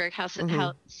electorate, how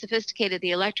sophisticated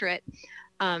the electorate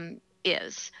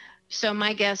is. So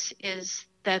my guess is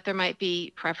that there might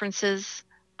be preferences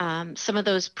Some of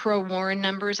those pro-Warren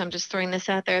numbers, I'm just throwing this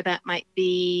out there,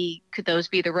 could those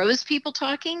be the Rose people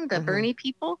talking, the Bernie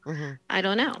people? I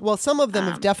don't know. Well, some of them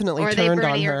have definitely turned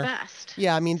on her. Best.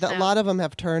 Yeah, I mean, a lot of them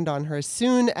have turned on her. As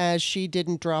soon as she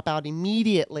didn't drop out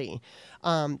immediately,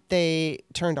 they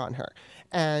turned on her.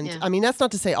 And I mean, that's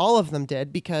not to say all of them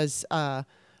did, because but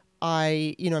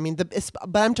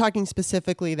I'm talking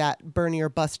specifically that Bernie or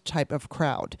bust type of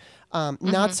crowd.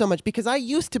 Not so much, because I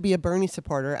used to be a Bernie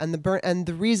supporter, and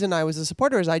the reason I was a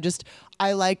supporter is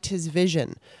I liked his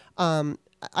vision.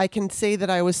 I can say that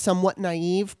I was somewhat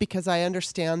naive, because I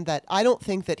understand that I don't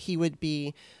think that he would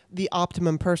be the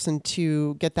optimum person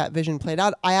to get that vision played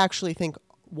out. I actually think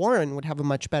Warren would have a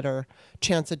much better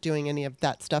chance at doing any of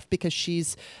that stuff, because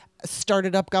she's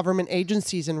started up government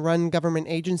agencies and run government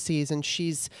agencies, and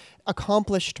she's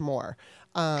accomplished more.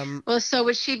 Well, so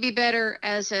would she be better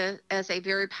as a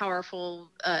very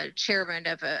powerful chairman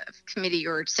of a committee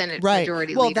or Senate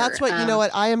majority leader? Well, that's what, you know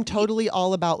what, I am totally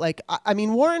all about. Like, I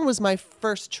mean, Warren was my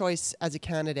first choice as a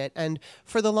candidate, and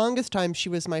for the longest time, she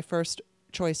was my first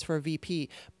choice for a VP.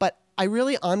 But I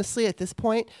really, honestly, at this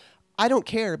point, I don't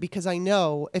care, because I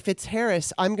know if it's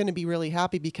Harris, I'm going to be really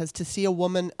happy, because to see a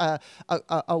woman, a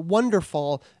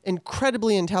wonderful,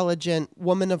 incredibly intelligent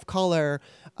woman of color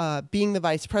being the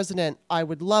vice president, I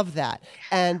would love that.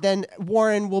 And then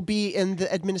Warren will be in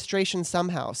the administration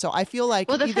somehow. So I feel like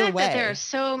the either fact way. That there are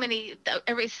so many,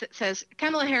 everybody says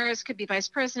Kamala Harris could be vice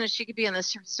president. She could be on the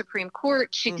Supreme Court.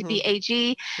 She could be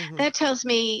AG. That tells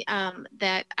me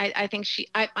that I think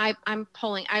I'm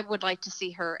polling. I would like to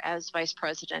see her as vice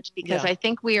president, because I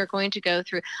think we are going to go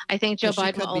through. I think Joe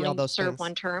Biden will only serve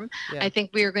one term. I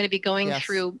think we are going to be going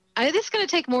through. It's going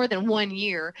to take more than 1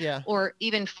 year or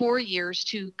even 4 years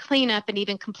to clean up and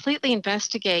even completely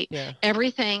investigate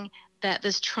everything that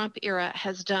this Trump era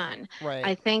has done. Right.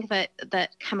 I think that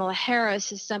Kamala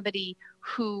Harris is somebody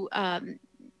who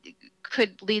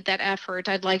could lead that effort.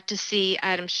 I'd like to see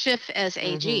Adam Schiff as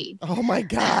AG. Oh my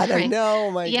God, I know.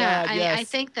 Oh my God, yes. I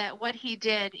think that what he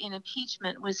did in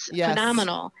impeachment was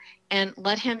phenomenal, and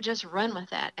let him just run with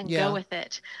that and go with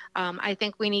it. I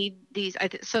think we need these.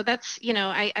 So that's,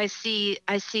 I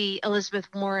see Elizabeth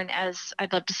Warren as,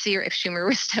 I'd love to see her, if Schumer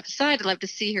would step aside, I'd love to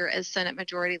see her as Senate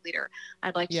Majority Leader.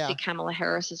 I'd like to see Kamala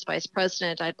Harris as Vice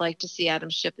President. I'd like to see Adam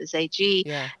Schiff as AG.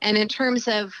 And in terms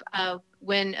of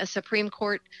when a Supreme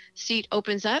Court seat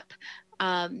opens up,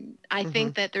 I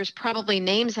think that there's probably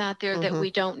names out there that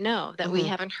we don't know, that we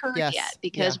haven't heard yet,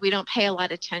 because we don't pay a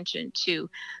lot of attention to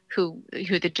who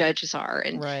the judges are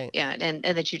and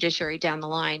and the judiciary down the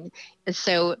line. And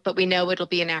so, but we know it'll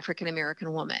be an African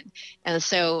American woman, and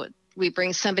so we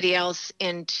bring somebody else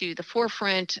into the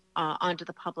forefront, onto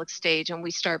the public stage, and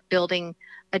we start building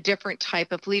a different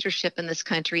type of leadership in this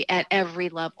country at every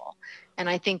level. And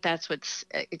I think that's what's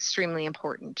extremely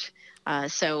important.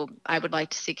 So I would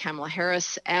like to see Kamala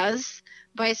Harris as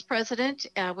vice president,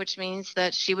 which means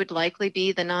that she would likely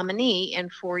be the nominee in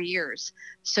 4 years.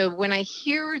 So when I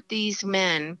hear these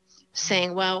men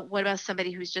saying, well, what about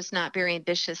somebody who's just not very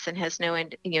ambitious and has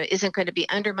isn't going to be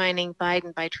undermining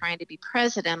Biden by trying to be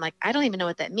president? I'm like, I don't even know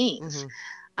what that means.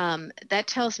 That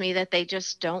tells me that they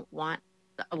just don't want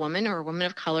a woman or a woman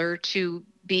of color to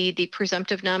be the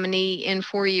presumptive nominee in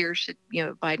 4 years should,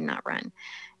 Biden not run.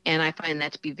 And I find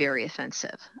that to be very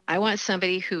offensive. I want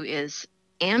somebody who is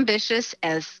ambitious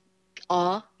as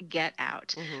all get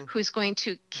out, who's going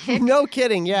to kick no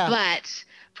kidding, butt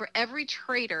for every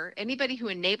traitor, anybody who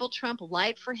enabled Trump,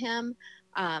 lied for him.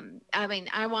 I mean,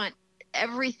 I want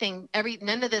everything,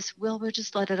 none of this, we'll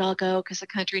just let it all go because the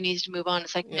country needs to move on.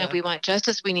 It's like, no, we want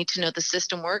justice. We need to know the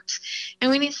system works.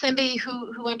 And we need somebody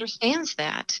who understands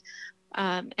that.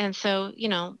 And so,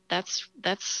 that's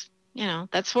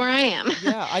where I am.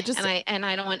 Yeah, I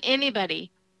don't want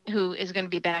anybody who is going to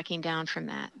be backing down from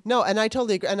that. No, and I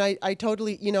totally agree. And I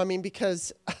totally,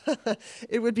 because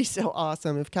it would be so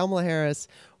awesome if Kamala Harris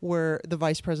were the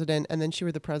vice president and then she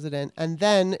were the president, and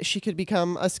then she could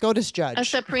become a SCOTUS judge. A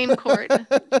Supreme Court.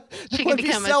 She could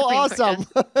become so a Supreme awesome.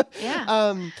 Court.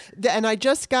 Yeah. And I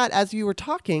just got, as you were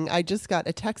talking, I just got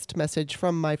a text message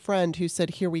from my friend who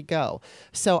said, "Here we go."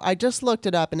 So I just looked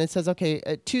it up, and it says, okay,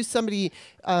 somebody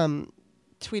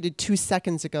tweeted 2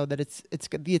 seconds ago that it's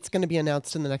going to be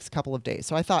announced in the next couple of days.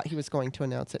 So I thought he was going to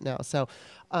announce it now. So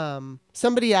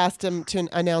somebody asked him to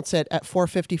announce it at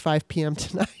 4:55 p.m.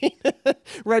 tonight,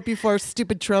 right before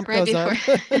stupid Trump goes on.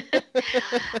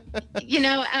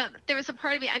 There was a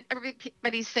part of me,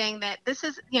 everybody's saying that this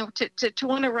is, to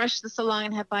want to rush this along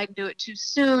and have Biden do it too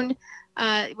soon.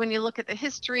 When you look at the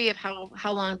history of how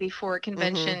long before a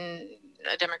convention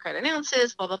a Democrat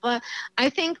announces, blah, blah, blah. I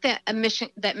think that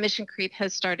mission creep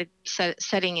has started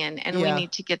setting in, and we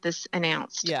need to get this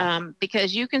announced,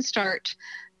 because you can start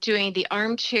doing the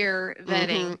armchair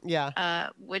vetting,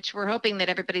 which we're hoping that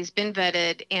everybody's been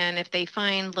vetted. And if they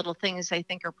find little things they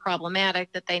think are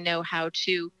problematic, that they know how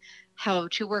to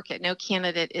work it. No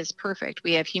candidate is perfect.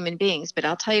 We have human beings. But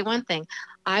I'll tell you one thing.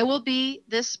 I will be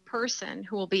this person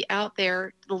who will be out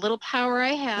there, the little power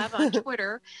I have on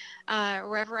Twitter,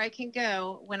 wherever I can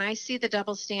go, when I see the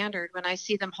double standard, when I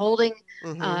see them holding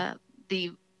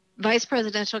the vice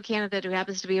presidential candidate who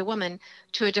happens to be a woman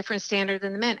to a different standard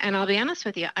than the men. And I'll be honest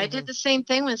with you, I did the same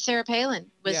thing when Sarah Palin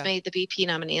was made the VP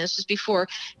nominee. This was before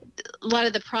a lot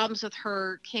of the problems with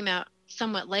her came out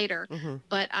somewhat later,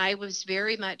 but I was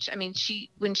very much, I mean,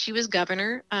 when she was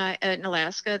governor in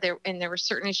Alaska, there were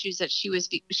certain issues that she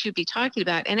would be talking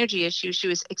about, energy issues. She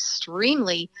was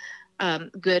extremely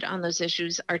good on those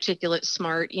issues, articulate,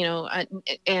 smart,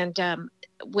 and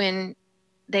when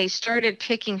they started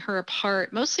picking her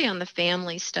apart, mostly on the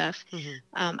family stuff,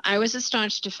 I was a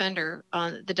staunch defender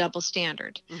on the double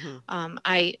standard.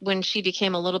 When she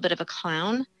became a little bit of a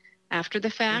clown after the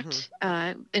fact,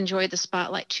 enjoyed the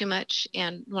spotlight too much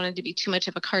and wanted to be too much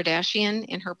of a Kardashian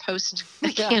in her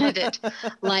post-candidate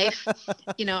life.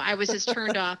 I was as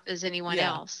turned off as anyone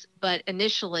else. But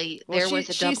initially, there was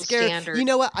a double standard. You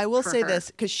know what? I will say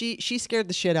this, because she scared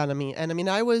the shit out of me. And I mean,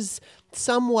 I was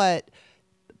somewhat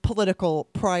political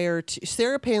prior to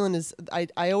Sarah Palin.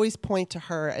 I always point to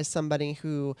her as somebody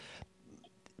who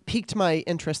piqued my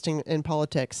interest in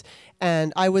politics,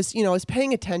 and I was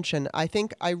paying attention. I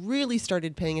think I really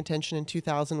started paying attention in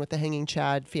 2000 with the Hanging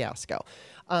Chad fiasco.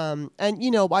 And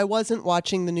I wasn't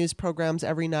watching the news programs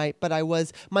every night, but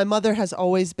my mother has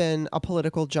always been a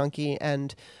political junkie,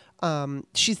 and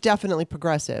she's definitely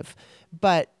progressive,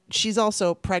 but she's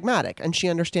also pragmatic, and she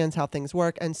understands how things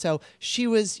work. And so she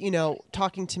was,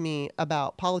 talking to me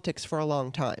about politics for a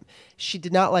long time. She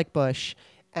did not like Bush.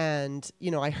 And,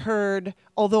 I heard,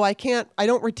 although I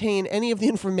don't retain any of the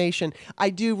information, I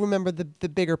do remember the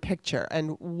bigger picture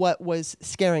and what was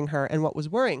scaring her and what was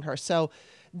worrying her. So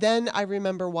then I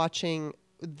remember watching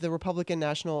the Republican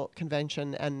National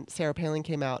Convention, and Sarah Palin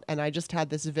came out, and I just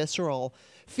had this visceral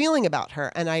feeling about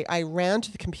her. And I ran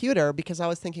to the computer because I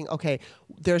was thinking, okay,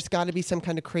 there's got to be some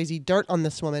kind of crazy dirt on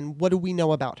this woman. What do we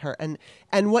know about her?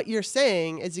 And what you're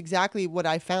saying is exactly what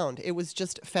I found. It was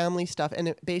just family stuff. And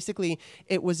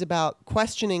it was about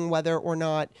questioning whether or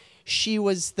not she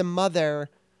was the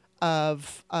mother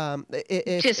of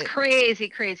just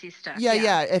crazy stuff.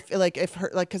 Yeah. If her,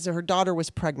 because her daughter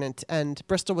was pregnant and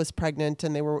Bristol was pregnant,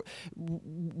 and they were,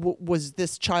 was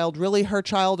this child really her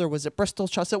child, or was it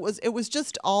Bristol's child? So it was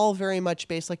just all very much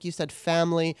based, like you said,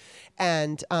 family.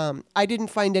 And I didn't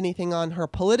find anything on her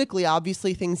politically.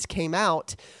 Obviously, things came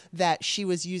out that she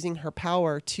was using her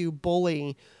power to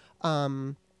bully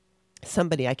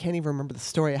somebody. I can't even remember the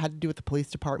story. It had to do with the police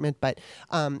department, but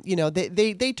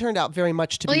they turned out very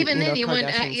much to be. Even then, you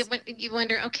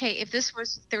wonder, okay, if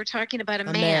they were talking about a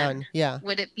man,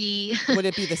 would it be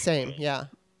the same? Yeah.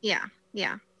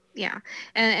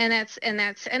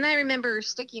 And I remember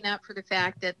sticking up for the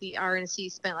fact that the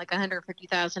RNC spent like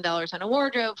 $150,000 on a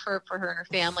wardrobe for her and her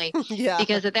family.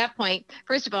 Because at that point,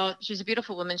 first of all, she was a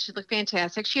beautiful woman. She looked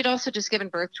fantastic. She had also just given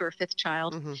birth to her fifth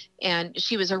child, and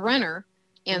she was a runner.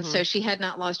 And so she had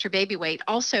not lost her baby weight.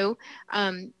 Also,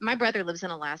 my brother lives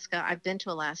in Alaska. I've been to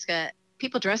Alaska.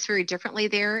 People dress very differently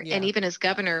there. Yeah. And even as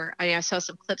governor, I saw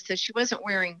some clips that she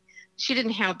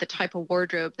didn't have the type of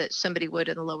wardrobe that somebody would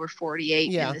in the lower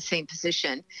 48 in the same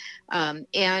position.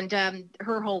 And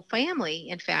her whole family,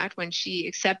 in fact, when she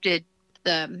accepted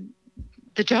the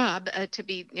job to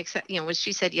be, when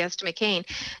she said yes to McCain,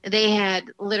 they had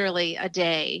literally a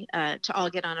day to all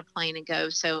get on a plane and go.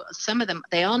 So some of them,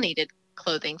 they all needed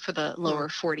clothing for the lower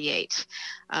 48,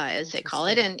 as they call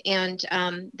it.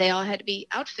 And they all had to be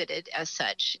outfitted as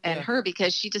such. And her,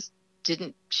 because she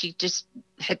didn't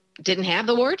have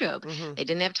the wardrobe. They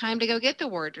didn't have time to go get the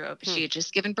wardrobe. She had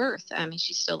just given birth. I mean,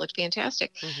 she still looked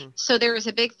fantastic. So there was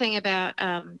a big thing about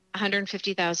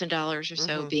 $150,000 or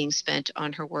so being spent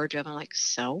on her wardrobe. I'm like,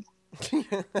 so?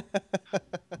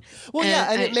 Well,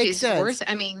 and it makes sense.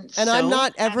 I'm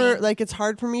not ever it's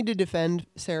hard for me to defend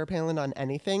Sarah Palin on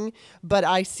anything, but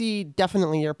I see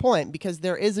definitely your point, because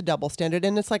there is a double standard,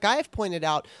 and it's like I've pointed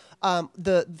out,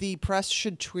 the press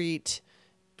should treat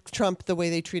Trump the way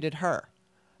they treated her.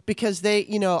 Because they,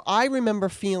 I remember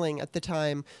feeling at the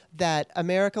time that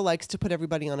America likes to put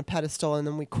everybody on a pedestal and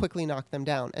then we quickly knock them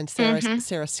down. And Sarah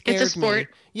scared It's a sport. me.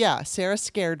 Yeah, Sarah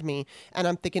scared me. And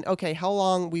I'm thinking, okay, how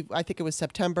long? I think it was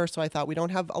September, so I thought we don't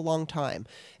have a long time.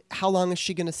 How long is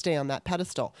she going to stay on that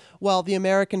pedestal? Well, the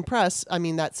American press,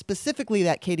 specifically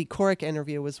that Katie Couric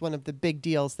interview was one of the big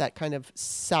deals that kind of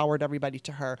soured everybody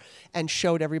to her and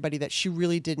showed everybody that she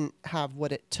really didn't have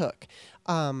what it took.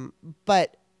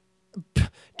 But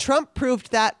Trump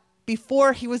proved that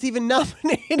before he was even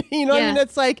nominated. What I mean?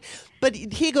 It's like, but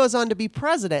he goes on to be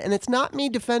president, and it's not me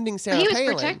defending Sarah Palin. He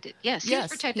was protected. Yes, he was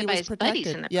protected by his buddies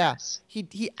in the press.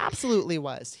 He absolutely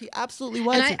was. He absolutely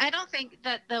was. And I don't think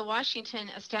that the Washington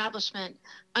establishment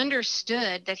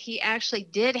understood that he actually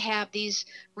did have these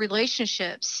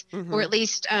relationships, or at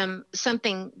least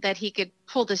something that he could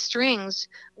pull the strings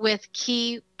with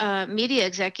key media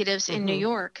executives in New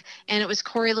York. And it was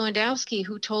Corey Lewandowski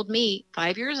who told me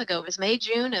 5 years ago, it was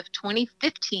June of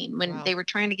 2015, when they were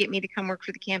trying to get me to come work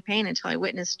for the campaign, until I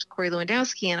witnessed Corey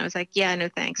Lewandowski. And I was like, yeah, no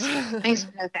thanks. Thanks,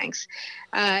 no thanks.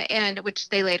 And which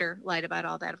they later lied about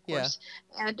all that, of course.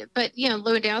 Yeah. But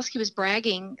Lewandowski was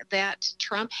bragging that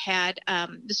Trump had,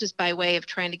 this was by way of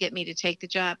trying to get me to take the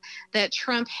job, that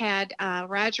Trump had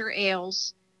Roger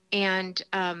Ailes and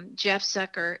Jeff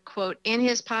Zucker, quote, in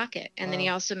his pocket. And then he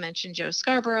also mentioned Joe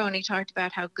Scarborough, and he talked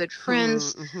about how good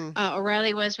friends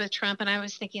O'Reilly was with Trump. And I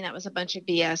was thinking that was a bunch of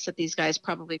BS, that these guys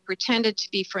probably pretended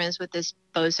to be friends with this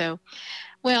bozo.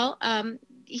 Well,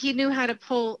 he knew how to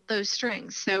pull those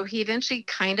strings. So he eventually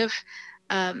kind of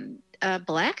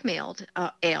blackmailed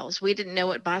Ailes. We didn't know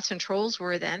what bots and trolls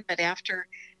were then, but after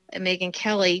Megyn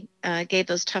Kelly gave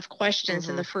those tough questions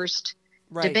in the first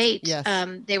debate,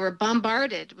 they were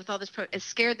bombarded with all this. It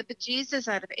scared the bejesus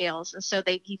out of Ailes, and so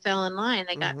he fell in line.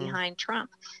 They got behind Trump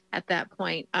at that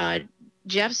point.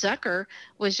 Jeff Zucker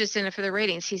was just in it for the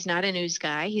ratings. He's not a news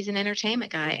guy. He's an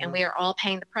entertainment guy, and we are all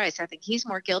paying the price. I think he's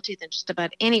more guilty than just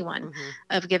about anyone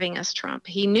of giving us Trump.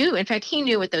 He knew, in fact, he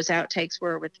knew what those outtakes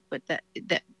were with that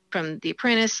from The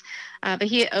Apprentice, but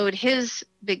he owed his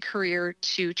big career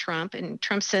to Trump, and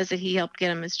Trump says that he helped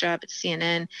get him his job at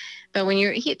CNN. But when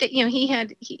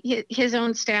his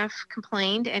own staff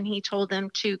complained, and he told them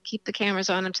to keep the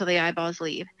cameras on until the eyeballs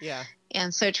leave. Yeah.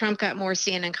 And so Trump got more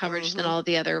CNN coverage than all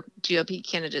the other GOP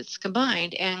candidates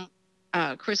combined. And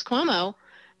Chris Cuomo,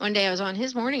 one day I was on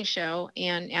his morning show,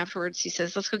 and afterwards he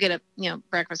says, "Let's go get a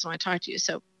breakfast. I want to talk to you."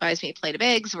 So buys me a plate of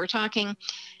eggs. We're talking,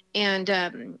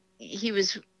 and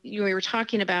we were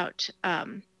talking about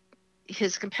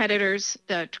his competitors,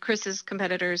 Chris's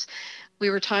competitors. We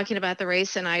were talking about the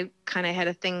race, and I kind of had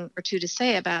a thing or two to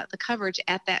say about the coverage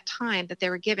at that time, that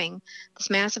they were giving this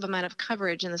massive amount of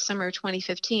coverage in the summer of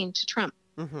 2015 to Trump.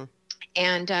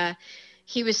 And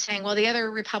he was saying, well, the other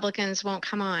Republicans won't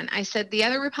come on. I said, the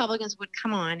other Republicans would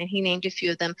come on, and he named a few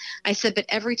of them. I said, but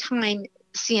every time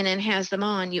CNN has them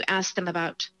on, you ask them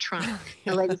about Trump,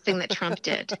 the latest thing that Trump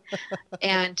did.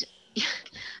 And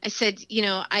I said,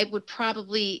 I would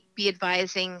probably be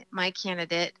advising my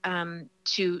candidate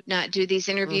to not do these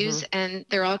interviews, and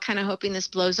they're all kind of hoping this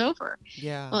blows over.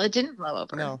 Yeah. Well, it didn't blow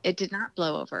over. No. It did not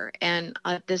blow over. And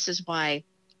this is why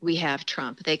we have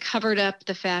Trump. They covered up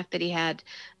the fact that he had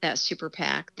that super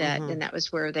PAC, and that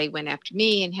was where they went after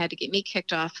me and had to get me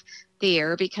kicked off the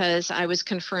air because I was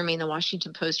confirming the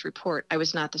Washington Post report. I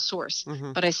was not the source,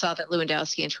 but I saw that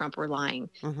Lewandowski and Trump were lying.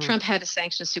 Trump had to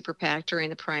sanction a super PAC during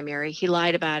the primary. He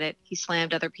lied about it. He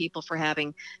slammed other people for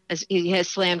having, as he has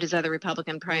slammed his other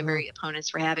Republican primary opponents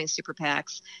for having super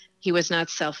PACs. He was not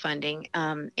self-funding,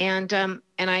 and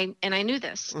I knew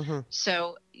this.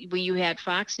 So you had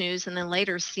Fox News and then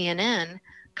later CNN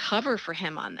cover for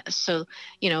him on this. So,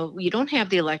 you don't have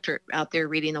the electorate out there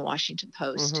reading the Washington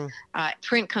Post.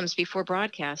 Print comes before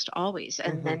broadcast always.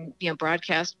 And then,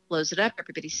 broadcast blows it up.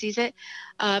 Everybody sees it.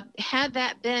 Had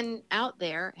that been out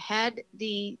there, had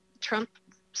the Trump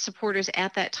supporters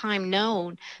at that time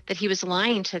known that he was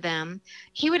lying to them,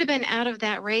 he would have been out of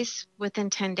that race within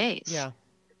 10 days. Yeah.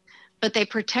 But they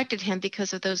protected him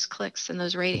because of those clicks and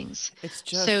those ratings. It's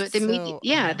just the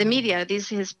media,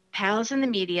 his pals in the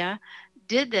media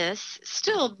did this,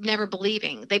 still never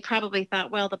believing. They probably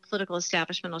thought, well, the political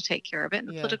establishment will take care of it. And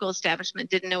the political establishment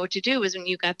didn't know what to do was when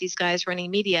you got these guys running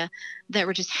media that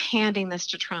were just handing this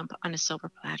to Trump on a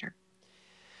silver platter.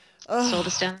 Sold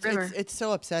us down the river. It's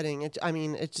so upsetting.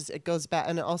 It goes back,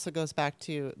 and it also goes back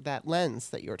to that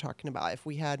lens that you were talking about. If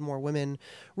we had more women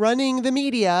running the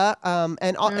media, and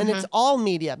it's all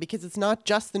media, because it's not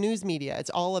just the news media. It's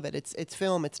all of it. It's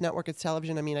film, it's network, it's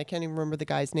television. I can't even remember the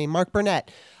guy's name, Mark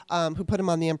Burnett, who put him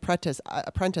on The Apprentice.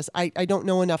 I don't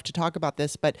know enough to talk about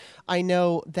this, but I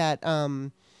know that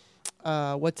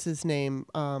what's his name?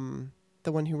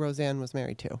 The one who Roseanne was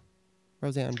married to.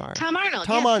 Roseanne Barr. Tom Arnold.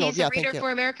 Tom yes, Arnold. He's Yeah, a reader thank you. for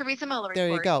America Reads the Mueller Report. There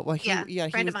you go. Well,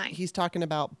 friend of mine. He's talking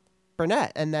about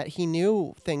Burnett and that he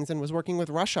knew things and was working with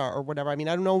Russia or whatever. I mean,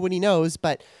 I don't know what he knows,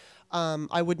 but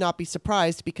I would not be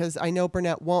surprised because I know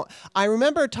Burnett won't. I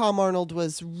remember Tom Arnold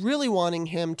was really wanting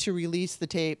him to release the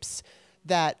tapes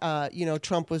that,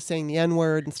 Trump was saying the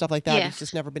N-word and stuff like that. Yes. He's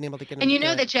just never been able to get him And to you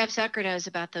know do that it. Jeff Zucker knows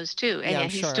about those too. And Yeah,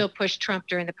 he sure. still pushed Trump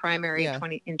during the primary Yeah.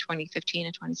 in 2015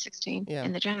 and 2016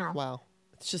 in the general. Wow.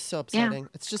 It's just so upsetting.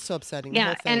 It's just so upsetting.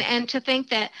 Yeah, and to think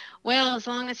that, well, as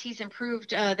long as he's improved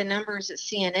the numbers at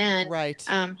CNN, right?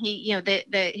 He,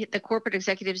 the corporate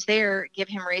executives there give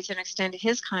him raise and extended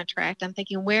his contract. I'm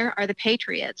thinking, where are the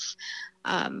patriots?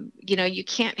 You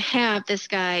can't have this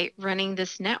guy running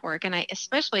this network, and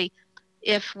especially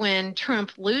if when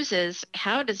Trump loses,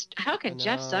 how can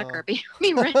Jeff Zucker be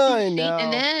running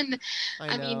CNN?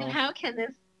 I mean, how can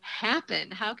this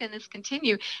happen? How can this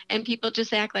continue? And people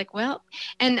just act like, well,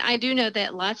 and I do know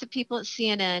that lots of people at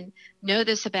CNN know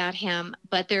this about him,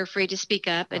 but they're afraid to speak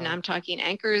up. And I'm talking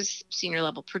anchors, senior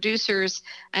level producers,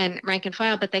 and rank and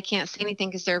file, but they can't say anything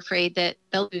because they're afraid that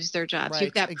they'll lose their jobs. Right,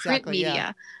 You've got print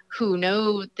media who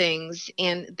know things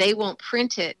and they won't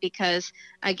print it because,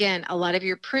 again, a lot of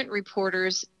your print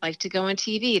reporters like to go on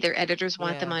TV. Their editors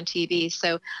want them on TV.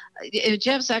 So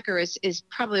Jeff Zucker is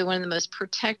probably one of the most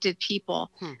protected people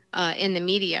in the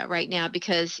media right now,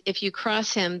 because if you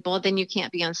cross him, well, then you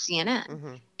can't be on CNN.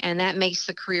 Mm-hmm. And that makes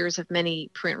the careers of many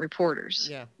print reporters.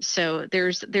 Yeah. So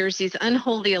there's these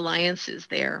unholy alliances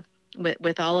there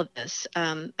with all of this.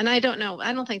 And I don't know.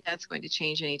 I don't think that's going to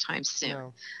change anytime soon.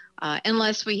 No.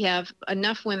 Unless we have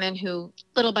enough women who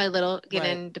little by little get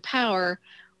into power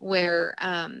where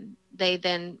they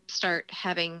then start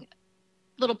having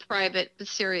little private but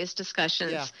serious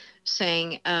discussions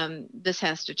saying this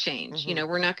has to change. Mm-hmm.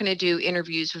 We're not going to do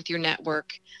interviews with your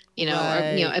network.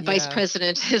 A vice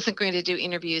president isn't going to do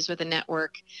interviews with a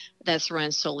network that's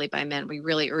run solely by men. We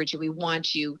really urge you. We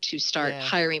want you to start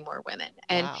hiring more women.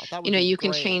 And, you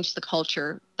can change the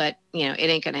culture, but, it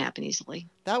ain't going to happen easily.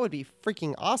 That would be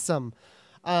freaking awesome.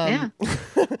 Okay.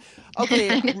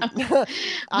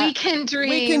 We can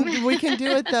dream. We can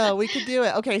do it though. We could do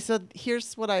it. Okay. So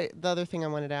here's the other thing I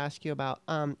wanted to ask you about.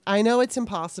 I know it's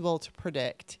impossible to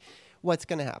predict what's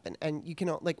going to happen, and you can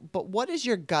but what is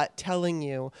your gut telling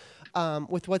you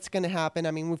with what's going to happen?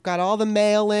 I mean, we've got all the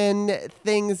mail-in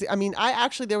things. I mean,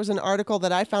 there was an article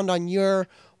that I found on your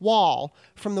wall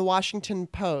from the Washington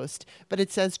Post, but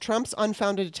it says Trump's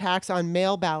unfounded attacks on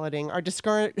mail balloting are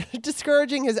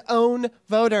discouraging his own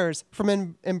voters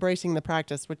from embracing the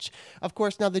practice, which of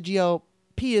course now the GOP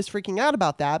is freaking out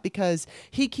about that because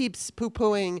he keeps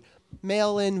poo-pooing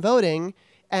mail-in voting.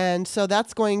 And so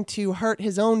that's going to hurt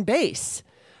his own base.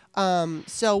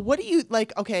 So what do you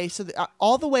okay, so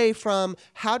all the way from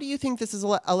how do you think this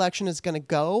election is going to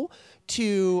go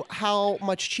to how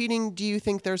much cheating do you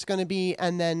think there's going to be?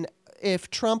 And then if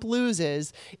Trump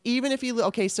loses, even if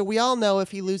so we all know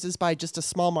if he loses by just a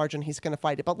small margin, he's going to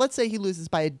fight it. But let's say he loses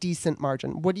by a decent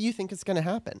margin. What do you think is going to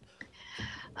happen?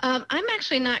 I'm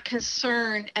actually not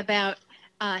concerned about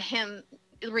him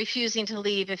refusing to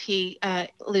leave if he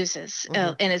loses,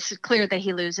 and it's clear that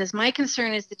he loses. My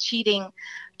concern is the cheating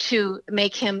to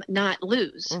make him not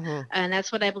lose, and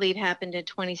that's what I believe happened in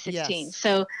 2016. Yes.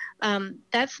 So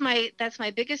that's my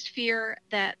biggest fear,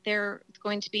 that there are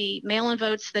going to be mail-in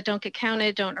votes that don't get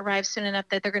counted, don't arrive soon enough,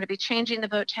 that they're going to be changing the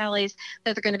vote tallies,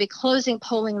 that they're going to be closing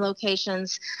polling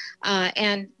locations,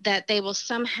 and that they will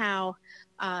somehow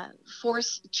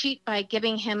cheat by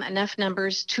giving him enough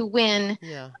numbers to win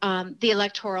the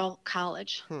Electoral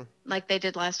College, like they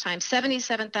did last time.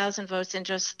 77,000 votes in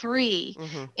just three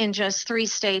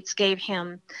states gave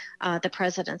him the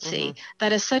presidency.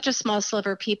 That is such a small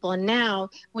sliver of people. And now,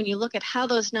 when you look at how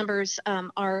those numbers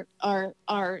are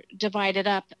divided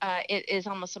up, it is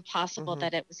almost impossible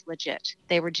that it was legit.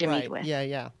 They were jimmied with.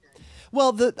 Yeah.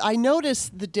 Well, I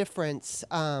noticed the difference.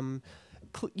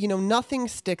 Nothing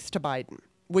sticks to Biden,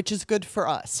 which is good for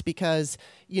us because,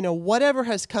 whatever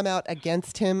has come out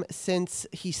against him since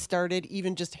he started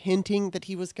even just hinting that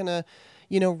he was going to,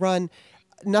 run,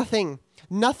 nothing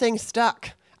stuck.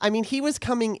 I mean, he was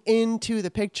coming into the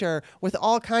picture with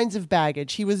all kinds of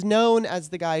baggage. He was known as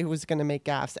the guy who was going to make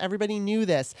gaffes. Everybody knew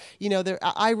this.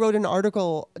 I wrote an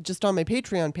article just on my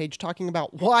Patreon page talking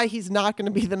about why he's not going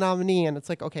to be the nominee. And it's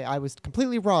like, okay, I was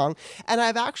completely wrong. And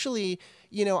I've actually,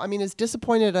 as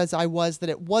disappointed as I was that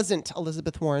it wasn't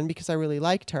Elizabeth Warren because I really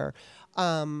liked her,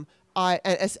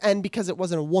 and because it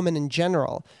wasn't a woman in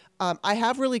general, I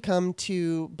have really come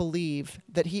to believe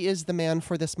that he is the man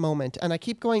for this moment. And I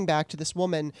keep going back to this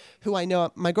woman who I know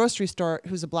at my grocery store,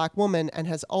 who's a black woman and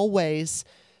has always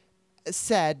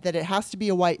said that it has to be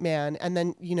a white man. And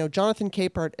then, Jonathan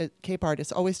Capehart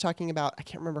is always talking about, I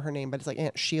can't remember her name, but it's like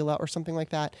Aunt Sheila or something like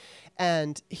that.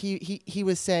 And he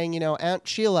was saying, Aunt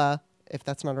Sheila, if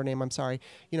that's not her name, I'm sorry,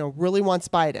 really wants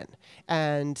Biden.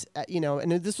 And,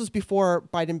 and this was before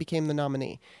Biden became the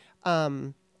nominee.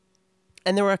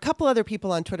 And there were a couple other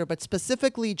people on Twitter, but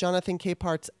specifically Jonathan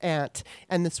Capehart's aunt.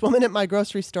 And this woman at my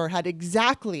grocery store had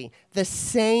exactly the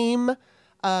same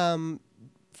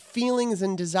feelings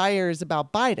and desires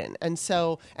about Biden. And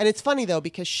it's funny though,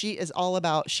 because she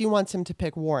wants him to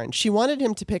pick Warren. She wanted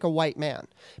him to pick a white man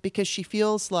because she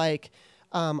feels like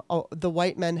the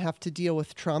white men have to deal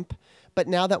with Trump. But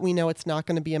now that we know it's not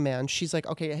going to be a man, she's like,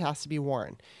 okay, it has to be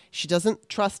Warren. She doesn't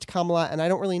trust Kamala, and I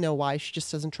don't really know why. She just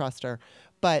doesn't trust her.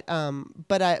 But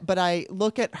I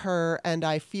look at her and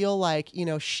I feel like,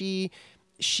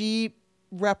 she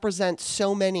represents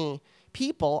so many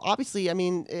people. Obviously, I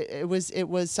mean, it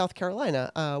was South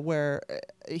Carolina where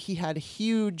he had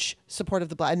huge support of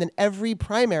the black, and then every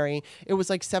primary it was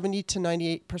like 70 to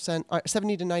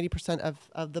 90%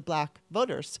 of the black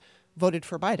voters voted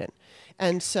for Biden.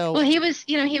 And so, well, he was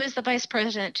the vice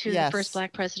president to the first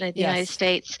black president of the United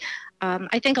States.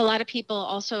 I think a lot of people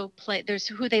also play, there's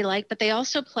who they like, but they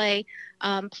also play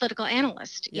political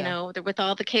analyst, with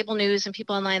all the cable news and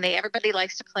people online, everybody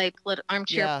likes to play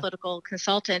armchair political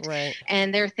consultant. Right.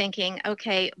 And they're thinking,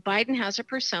 okay, Biden has a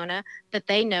persona that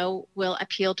they know will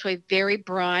appeal to a very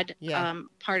broad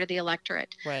part of the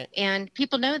electorate. Right. And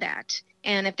people know that.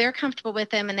 And if they're comfortable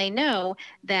with them and they know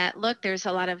that, look, there's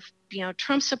a lot of,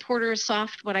 Trump supporters,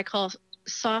 what I call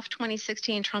soft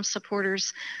 2016 Trump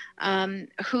supporters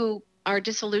who are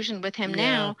disillusioned with him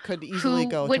now, could easily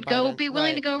be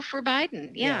willing to go for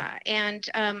Biden. Yeah. And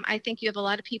I think you have a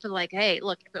lot of people like, hey,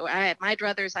 look, if I had my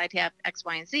druthers, I'd have X,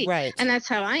 Y, and Z. Right. And that's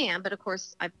how I am. But of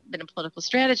course, I've been a political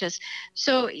strategist.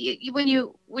 So when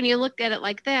you look at it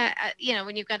like that,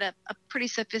 when you've got a pretty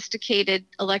sophisticated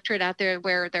electorate out there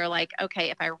where they're like,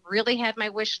 okay, if I really had my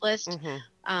wish list,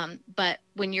 but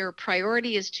when your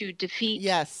priority is to defeat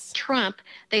Trump,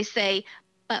 they say,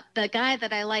 but the guy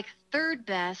that I like third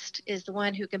best is the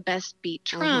one who can best beat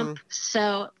Trump.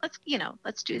 So let's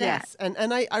do that. Yes.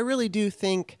 And I really do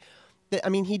think that, I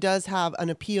mean, he does have an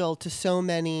appeal to so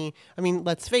many. I mean,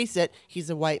 let's face it, he's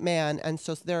a white man. And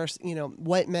so there's,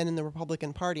 white men in the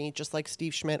Republican Party, just like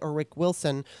Steve Schmidt or Rick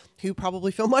Wilson, who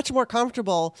probably feel much more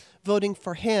comfortable voting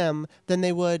for him than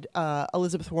they would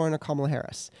Elizabeth Warren or Kamala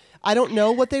Harris. I don't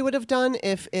know what they would have done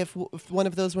if one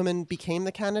of those women became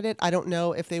the candidate. I don't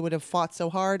know if they would have fought so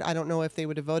hard. I don't know if they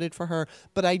would have voted for her.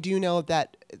 But I do know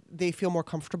that they feel more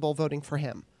comfortable voting for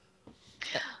him.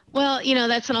 Well,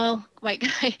 that's an all-white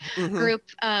guy group,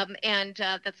 and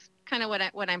that's kind of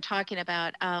what I'm talking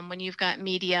about. When you've got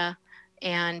media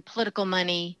and political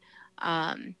money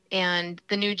and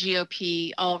the new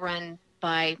GOP all run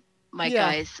by white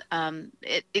guys,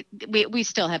 we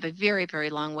still have a very,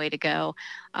 very long way to go.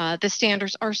 The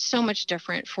standards are so much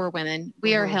different for women.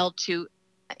 We are held to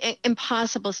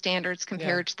impossible standards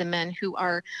compared to the men who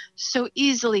are so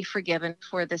easily forgiven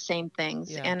for the same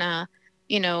things. And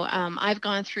I've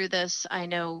gone through this. I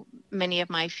know many of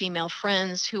my female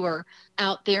friends who are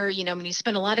out there, when you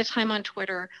spend a lot of time on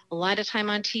Twitter, a lot of time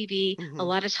on TV, a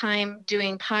lot of time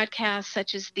doing podcasts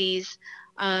such as these,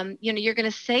 you're going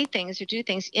to say things or do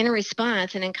things in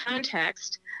response and in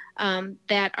context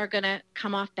that are going to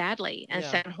come off badly and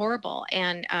sound horrible,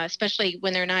 and especially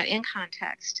when they're not in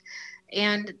context.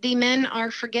 And the men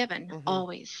are forgiven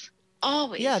always.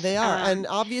 Yeah, they are. And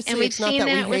obviously, and we've it's not seen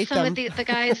that we hate with some them. of the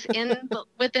guys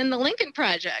within the Lincoln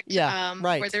Project,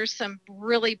 right. where there's some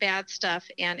really bad stuff,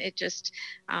 and it just,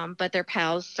 but their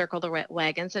pals circle the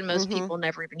wagons, and most people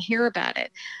never even hear about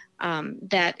it.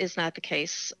 That is not the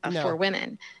case for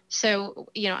women. So,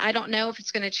 I don't know if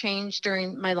it's going to change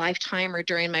during my lifetime or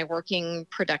during my working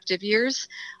productive years,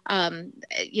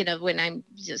 when I'm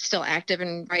still active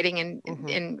and writing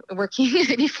and working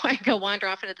before I go wander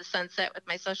off into the sunset with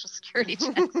my Social Security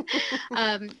check.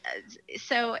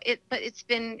 But it's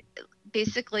been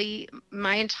basically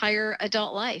my entire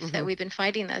adult life that we've been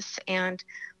fighting this. And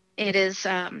it is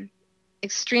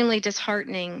extremely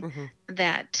disheartening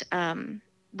that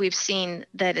we've seen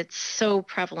that it's so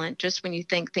prevalent just when you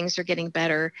think things are getting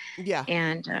better. Yeah.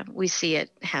 And we see it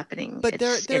happening. But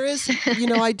there is,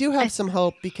 I do have some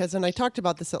hope because, and I talked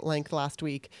about this at length last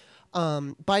week,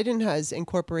 Biden has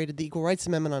incorporated the Equal Rights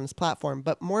Amendment on his platform.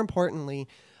 But more importantly,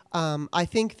 I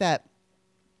think that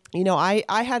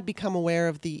I had become aware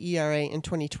of the ERA in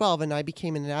 2012, and I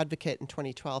became an advocate in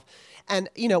 2012. And,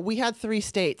 we had 3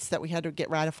 states that we had to get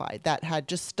ratified that had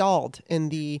just stalled in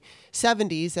the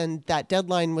 70s, and that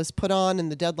deadline was put on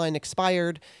and the deadline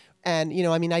expired. And,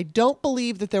 I don't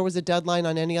believe that there was a deadline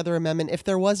on any other amendment. If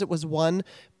there was, it was one,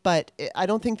 but I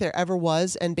don't think there ever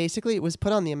was. And basically it was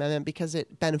put on the amendment because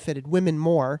it benefited women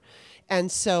more.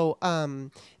 And so,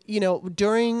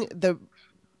 during the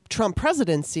Trump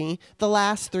presidency, the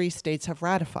last 3 states have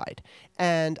ratified.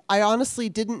 And I honestly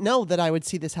didn't know that I would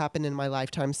see this happen in my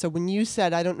lifetime. So when you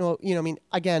said, I don't know,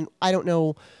 again, I don't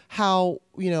know how,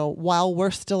 while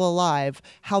we're still alive,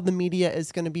 how the media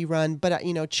is going to be run, but,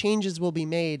 changes will be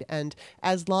made. And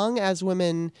as long as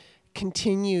women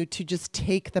continue to just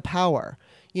take the power,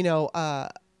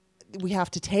 we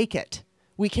have to take it.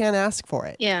 We can't ask for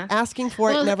it. Yeah. Asking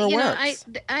for it never works.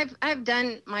 I've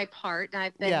done my part, and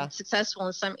I've been successful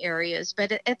in some areas,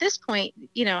 but at this point,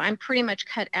 I'm pretty much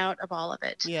cut out of all of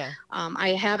it. Yeah.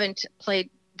 I haven't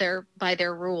played by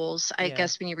their rules. I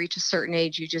guess when you reach a certain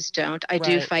age, you just don't. I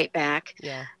do fight back.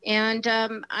 Yeah. And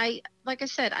like I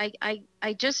said, I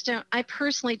just don't. I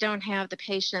personally don't have the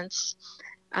patience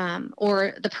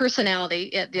or the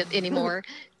personality anymore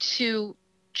to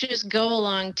just go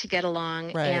along to get along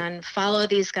and follow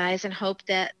these guys and hope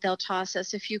that they'll toss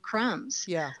us a few crumbs.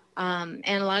 Yeah. And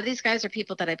a lot of these guys are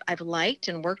people that I've liked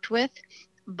and worked with,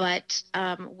 but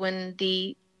when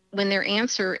their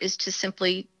answer is to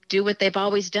simply do what they've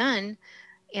always done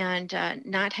and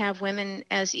not have women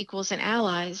as equals and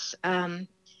allies, I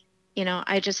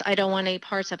don't want any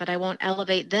parts of it. I won't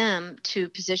elevate them to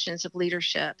positions of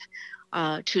leadership.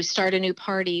 To start a new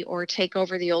party or take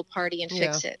over the old party and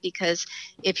fix it. Because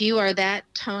if you are that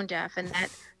tone deaf and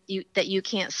that you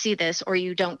can't see this, or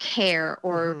you don't care,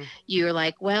 or you're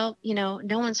like, well,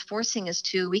 no one's forcing us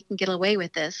to, we can get away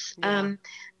with this. I'll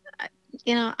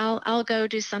go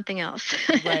do something else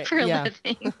for a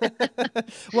living.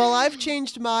 Well, I've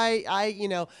changed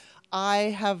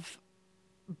I have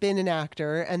been an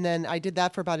actor, and then I did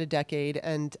that for about a decade,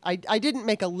 and I didn't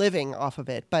make a living off of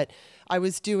it, but I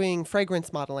was doing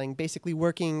fragrance modeling, basically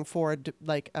working for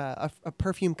a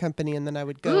perfume company, and then I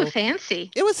would go. Ooh,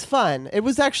 fancy. It was fun. It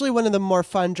was actually one of the more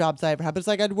fun jobs I ever had. But it's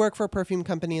like I'd work for a perfume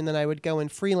company, and then I would go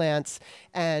and freelance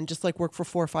and just work for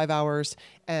 4 or 5 hours,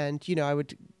 and I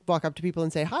would walk up to people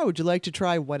and say, hi, would you like to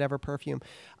try whatever perfume?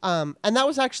 And that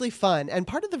was actually fun. And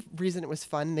part of the reason it was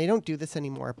fun, and they don't do this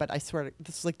anymore, but I swear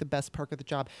this is the best perk of the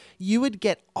job. You would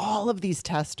get all of these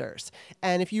testers.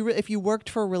 And if you worked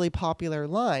for a really popular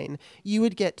line, you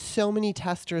would get so many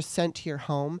testers sent to your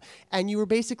home, and you were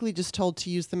basically just told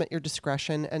to use them at your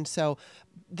discretion. And so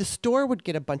the store would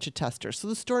get a bunch of testers. So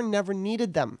the store never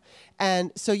needed them.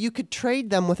 And so you could trade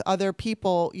them with other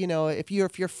people. If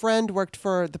your friend worked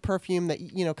for the perfume that,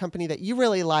 company that you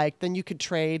really liked, then you could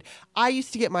trade. I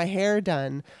used to get my hair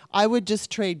done. I would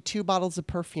just trade 2 bottles of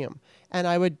perfume. And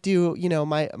I would do,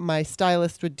 my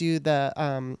stylist would do the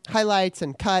highlights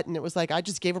and cut. And it was I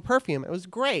just gave her perfume. It was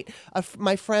great.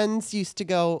 My friends used to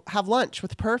go have lunch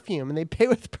with perfume, and they pay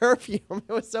with perfume.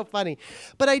 It was so funny.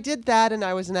 But I did that, and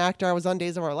I was an actor. I was on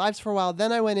Days of Our Lives for a while.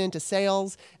 Then I went into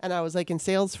sales, and I was in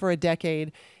sales for a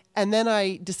decade. And then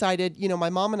I decided, my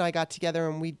mom and I got together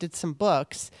and we did some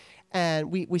books,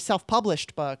 and we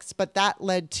self-published books. But that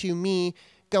led to me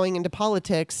going into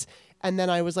politics. And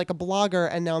then I was a blogger,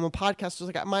 and now I'm a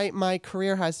podcaster. My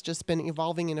career has just been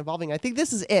evolving and evolving. I think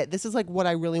this is it. This is what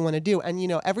I really want to do. And,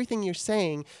 everything you're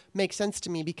saying makes sense to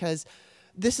me because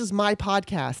this is my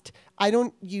podcast. I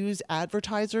don't use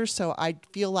advertisers, so I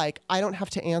feel like I don't have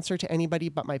to answer to anybody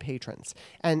but my patrons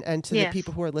and to the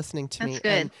people who are listening to me.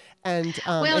 That's good.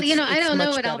 Well, I don't know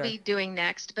what better. I'll be doing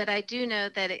next, but I do know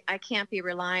that I can't be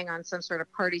relying on some sort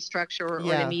of party structure or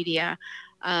the media.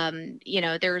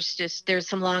 There's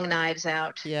some long knives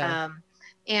out.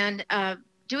 And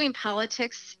doing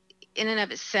politics in and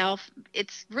of itself,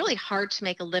 it's really hard to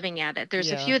make a living at it. There's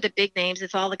a few of the big names,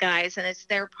 it's all the guys, and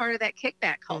they're part of that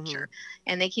kickback culture.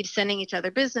 And they keep sending each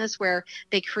other business where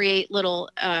they create little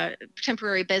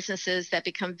temporary businesses that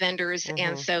become vendors.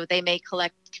 And so they may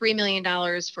collect $3 million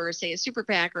for, say, a super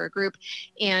PAC or a group,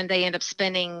 and they end up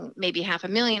spending maybe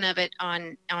 $500,000 of it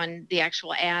on the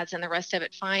actual ads, and the rest of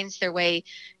it finds their way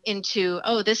into,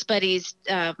 this buddy's,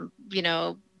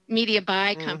 media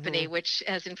buy company, which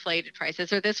has inflated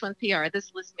prices, or this one's PR,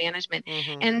 this list management.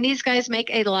 And these guys make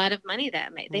a lot of money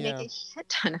that way. They make a shit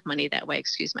ton of money that way,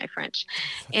 excuse my French.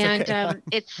 And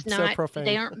it's not, so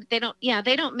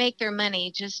they don't make their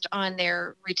money just on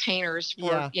their retainers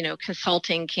for,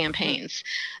 consulting campaigns.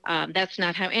 That's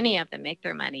not how any of them make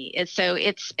their money.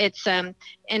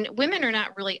 And women are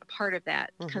not really a part of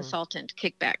that consultant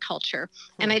kickback culture.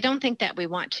 And I don't think that we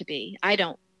want to be. I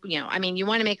don't. You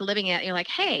want to make a living at it. You're like,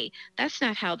 hey, that's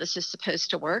not how this is supposed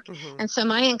to work. And so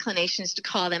my inclination is to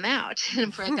call them out.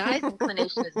 And for a guy's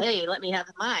inclination is, hey, let me have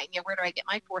mine. Where do I get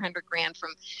my 400 grand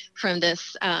from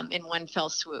this in one fell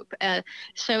swoop?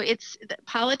 So it's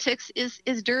politics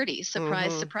is dirty.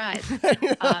 Surprise, surprise.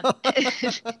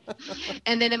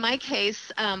 And then in my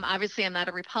case, obviously I'm not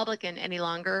a Republican any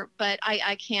longer, but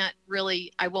I can't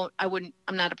really, I'm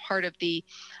not a part of the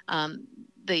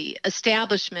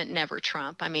establishment Never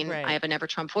Trump. I have a Never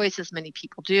Trump voice, as many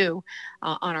people do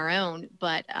on our own,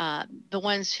 but the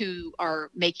ones who are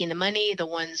making the money, the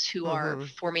ones who are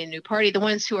forming a new party, the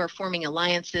ones who are forming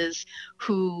alliances,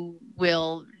 who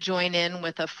will join in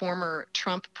with a former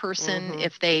Trump person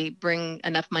if they bring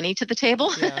enough money to the table.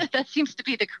 That seems to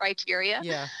be the criteria.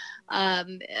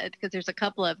 Because there's a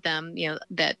couple of them,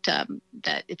 that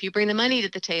if you bring the money to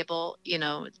the table,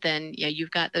 then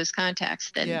you've got those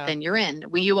contacts, then you're in.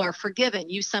 You are forgiven.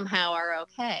 You somehow are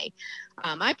okay.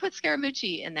 I put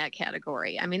Scaramucci in that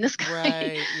category. This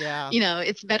guy,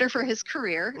 it's better for his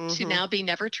career to now be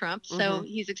Never Trump. So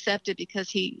he's accepted because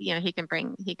he can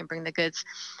bring the goods.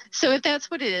 So if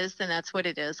that's what it is, then that's what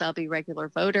it is. I'll be regular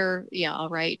voter. I'll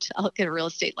write. I'll get a real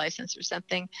estate license or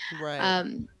something.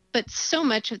 But so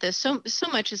much of this, so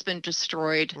much has been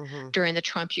destroyed during the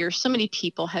Trump years. So many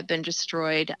people have been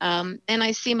destroyed. And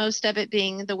I see most of it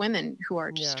being the women who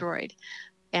are destroyed.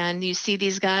 And you see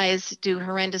these guys do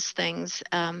horrendous things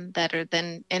that are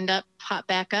then end up pop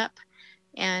back up.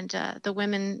 And the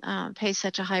women pay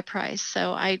such a high price.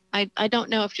 So I don't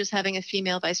know if just having a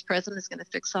female vice president is going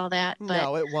to fix all that. But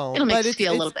no, it won't. It'll make us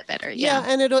feel a little bit better.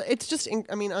 And it's just,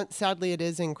 sadly, it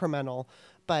is incremental.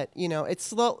 But it's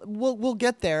slow. We'll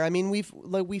get there.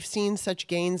 We've seen such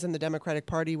gains in the Democratic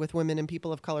Party with women and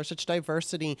people of color, such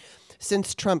diversity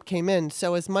since Trump came in.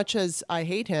 So as much as I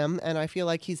hate him, and I feel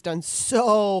like he's done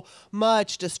so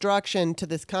much destruction to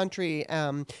this country,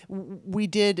 we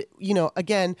did.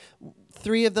 Again,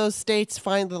 three of those states,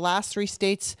 the last three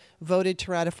states voted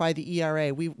to ratify the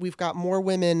ERA. We've got more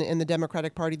women in the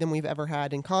Democratic Party than we've ever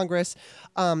had in Congress.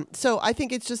 So I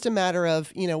think it's just a matter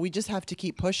of, we just have to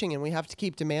keep pushing and we have to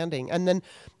keep demanding. And then,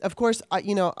 of course,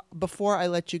 before I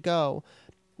let you go,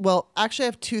 well, actually I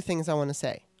have two things I want to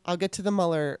say. I'll get to the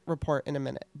Mueller report in a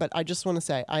minute, but I just want to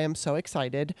say I am so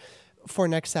excited for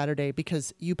next Saturday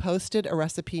because you posted a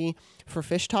recipe for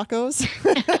fish tacos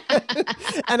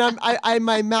and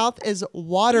my mouth is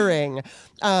watering.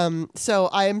 So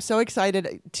I am so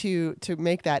excited to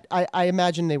make that. I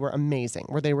imagine they were amazing.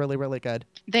 Were they really, really good?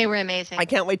 They were amazing. I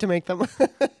can't wait to make them.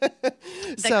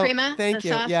 The crema, thank the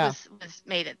you. sauce was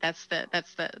made it. That's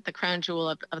the crown jewel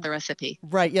of the recipe.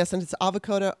 Right. Yes. And it's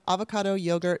avocado,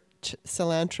 yogurt,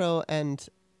 cilantro, and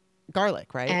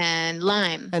garlic, right? And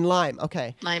lime.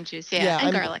 Okay. Lime juice,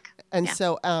 and garlic. And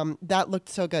so that looked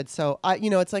so good. So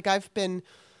it's like I've been,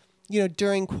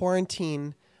 during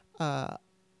quarantine,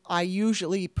 I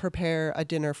usually prepare a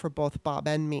dinner for both Bob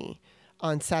and me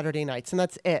on Saturday nights, and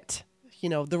that's it.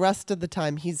 The rest of the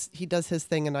time he does his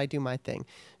thing and I do my thing.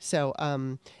 So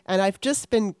and I've just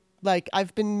been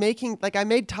I've been making, I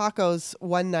made tacos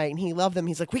one night and he loved them.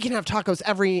 He's like, we can have tacos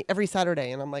every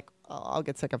Saturday. And I'm like, oh, I'll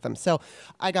get sick of them. So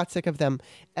I got sick of them.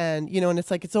 And, and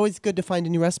it's like, it's always good to find a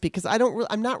new recipe because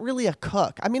I'm not really a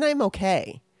cook. I'm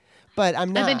okay, but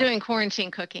I'm not. I've been doing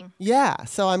quarantine cooking. Yeah.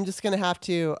 So I'm just going to have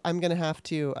to,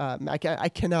 I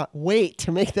cannot wait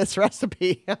to make this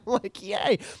recipe. I'm like,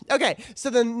 yay. Okay.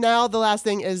 So then now the last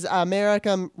thing is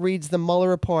America reads the Mueller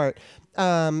report.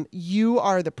 You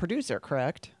are the producer,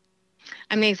 correct?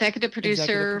 I'm the executive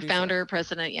producer, founder,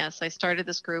 president. Yes, I started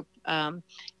this group and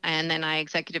then I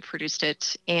executive produced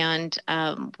it. And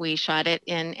we shot it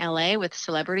in LA with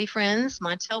celebrity friends,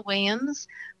 Montel Williams,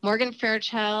 Morgan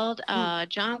Fairchild,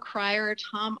 John Cryer,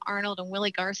 Tom Arnold, and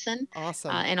Willie Garson.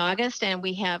 Awesome. In August. And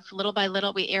we have little by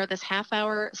little, we air this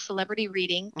half-hour celebrity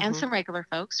reading and some regular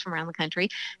folks from around the country,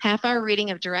 half-hour reading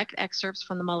of direct excerpts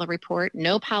from the Mueller report,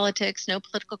 no politics, no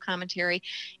political commentary.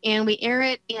 And we air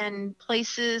it in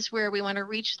places where we want to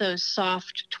reach those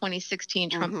soft 2016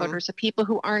 Trump voters, the people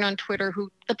who aren't on Twitter,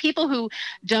 the people who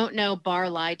don't know Barr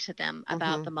lied to them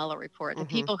about the Mueller report, the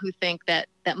people who think that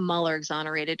that Mueller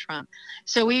exonerated Trump.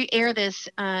 So we air this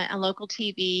on local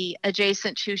TV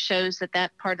adjacent to shows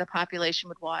that part of the population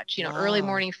would watch. Early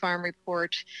morning farm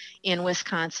report in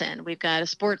Wisconsin. We've got a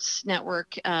sports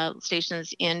network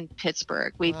stations in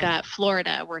Pittsburgh. We've got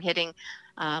Florida. We're hitting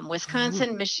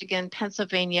Wisconsin, Michigan,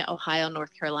 Pennsylvania, Ohio,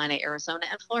 North Carolina, Arizona,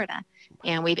 and Florida.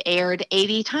 And we've aired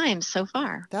 80 times so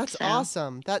far. That's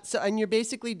awesome. And you're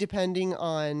basically depending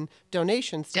on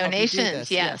donations to help you do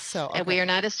this. Yes. So, and we are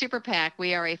not a super PAC.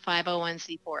 We are a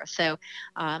 501c4. So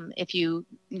if you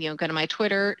go to my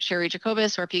Twitter, Cheri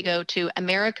Jacobus, or if you go to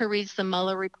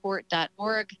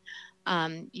americareadsthemuellerreport.org,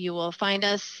 you will find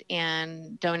us,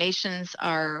 and donations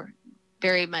are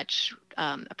very much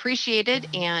appreciated.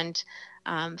 And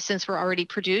since we're already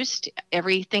produced,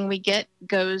 everything we get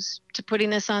goes to putting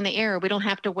this on the air. We don't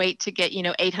have to wait to get,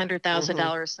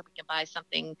 $800,000 so we can buy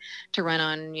something to run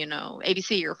on,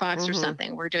 ABC or Fox or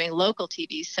something. We're doing local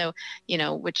TV. So,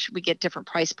 which we get different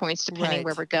price points depending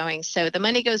where we're going. So the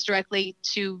money goes directly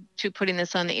to putting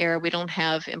this on the air. We don't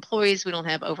have employees. We don't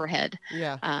have overhead.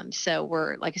 Yeah. So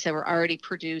we're, like I said, we're already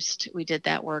produced. We did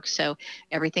that work. So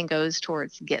everything goes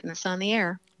towards getting this on the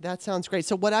air. That sounds great.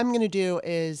 So what I'm going to do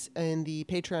is in the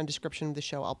Patreon description of the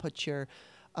show, I'll put your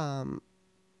I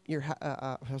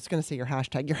was going to say your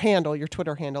hashtag, your handle, your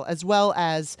Twitter handle, as well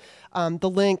as the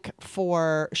link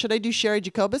for, should I do Cheri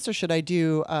Jacobus or should I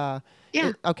do,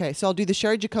 okay. So I'll do the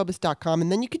CheriJacobus.com, and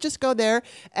then you could just go there,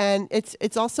 and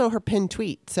it's also her pinned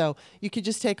tweet. So you could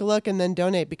just take a look and then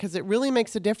donate, because it really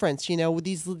makes a difference. With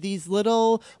these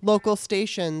little local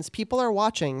stations, people are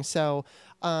watching. So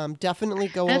definitely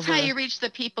go over. That's how you reach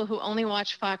the people who only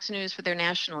watch Fox News for their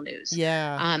national news.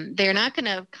 Yeah. They're not going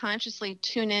to consciously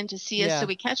tune in to see us, so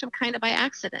we catch them kind of by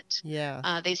accident.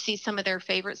 Yeah. They see some of their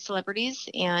favorite celebrities,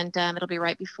 and it'll be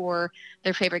right before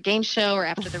their favorite game show or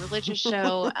after the religious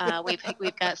show.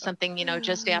 We've got something,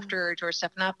 just after George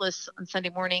Stephanopoulos on Sunday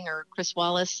morning, or Chris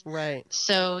Wallace. Right.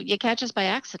 So you catch us by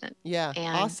accident. Yeah.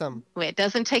 And awesome. It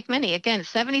doesn't take many. Again,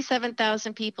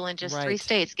 77,000 people in just 3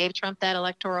 states gave Trump that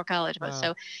electoral college vote.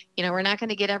 So, we're not going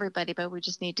to get everybody, but we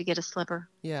just need to get a sliver.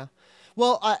 Yeah.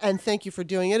 Well, and thank you for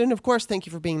doing it. And of course, thank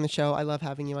you for being on the show. I love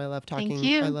having you. I love talking. Thank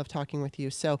you. I love talking with you.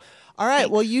 So, all right.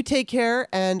 Thanks. Well, you take care,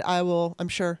 and I'm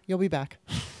sure you'll be back.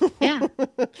 Yeah.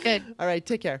 Good. All right.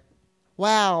 Take care.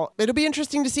 Wow. It'll be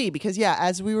interesting to see, because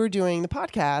as we were doing the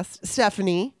podcast,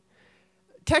 Stephanie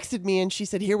texted me and she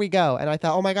said, "Here we go." And I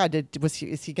thought, "Oh my God,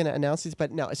 is he going to announce these?"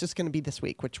 But no, it's just going to be this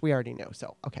week, which we already know.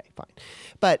 So, okay, fine.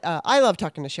 But I love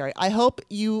talking to Cheri. I hope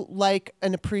you like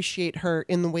and appreciate her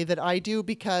in the way that I do,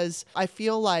 because I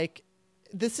feel like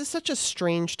this is such a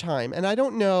strange time. And I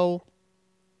don't know,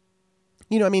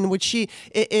 would she,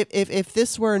 if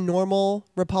this were a normal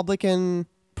Republican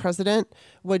president,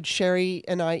 would Cheri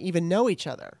and I even know each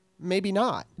other? Maybe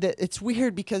not. It's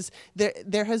weird, because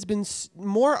there has been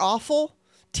more awful,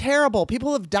 terrible.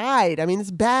 People have died. I mean, it's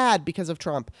bad because of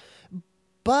Trump.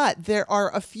 But there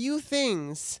are a few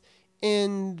things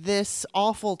in this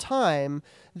awful time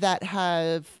that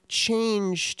have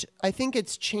changed. I think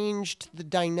it's changed the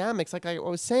dynamics. Like I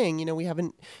was saying,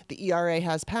 the ERA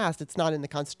has passed. It's not in the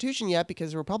Constitution yet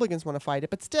because the Republicans want to fight it,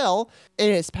 but still,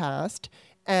 it has passed.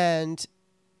 And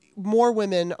more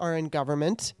women are in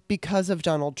government because of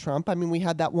Donald Trump. I mean, we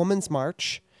had that Women's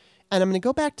March. And I'm going to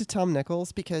go back to Tom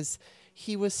Nichols, because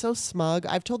he was so smug.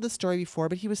 I've told this story before,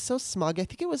 but he was so smug. I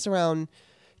think it was around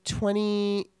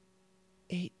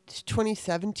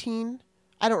 2017.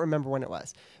 I don't remember when it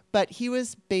was. But he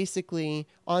was basically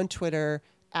on Twitter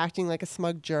acting like a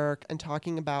smug jerk and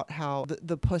talking about how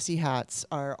the pussy hats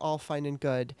are all fine and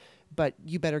good, but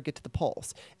you better get to the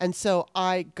polls. And so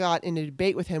I got in a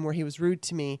debate with him where he was rude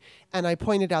to me, and I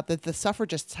pointed out that the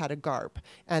suffragists had a garb,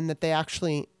 and that they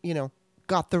actually,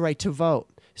 got the right to vote.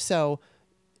 So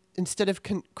instead of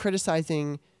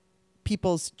criticizing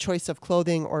people's choice of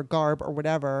clothing or garb or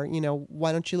whatever,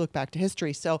 why don't you look back to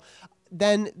history? So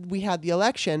then we had the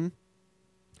election.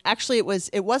 Actually,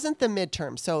 it wasn't the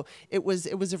midterm. So it was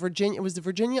the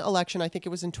Virginia election. I think it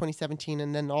was in 2017,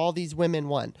 and then all these women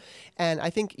won. And I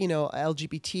think,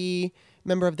 LGBT,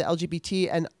 member of the LGBT,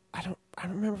 and I don't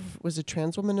remember if it was a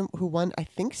trans woman who won. I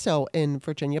think so, in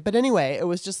Virginia. But anyway, it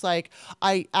was just like,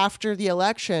 after the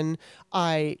election,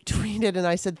 I tweeted and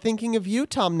I said, "Thinking of you,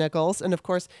 Tom Nichols." And of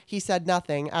course, he said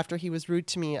nothing after he was rude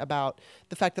to me about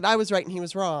the fact that I was right and he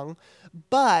was wrong.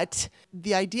 But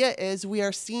the idea is we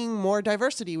are seeing more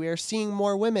diversity. We are seeing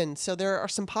more women. So there are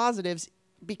some positives,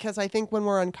 because I think when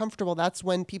we're uncomfortable, that's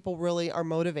when people really are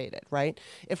motivated, right?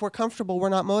 If we're comfortable, we're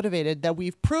not motivated. That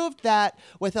we've proved that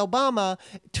with Obama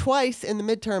twice in the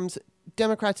midterms,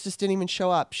 Democrats just didn't even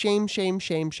show up. Shame, shame,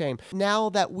 shame, shame. Now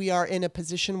that we are in a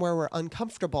position where we're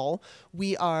uncomfortable,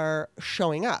 we are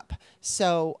showing up.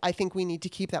 So I think we need to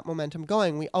keep that momentum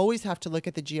going. We always have to look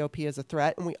at the GOP as a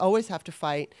threat, and we always have to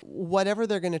fight whatever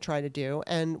they're going to try to do.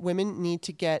 And women need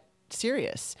to get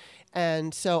serious.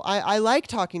 And so I like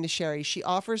talking to Cheri. She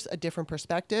offers a different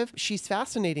perspective. She's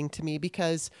fascinating to me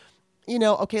because,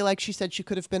 okay, like she said, she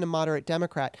could have been a moderate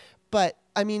Democrat. But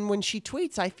I mean, when she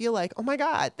tweets, I feel like, oh my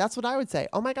God, that's what I would say.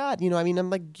 Oh my God. I'm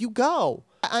like, you go.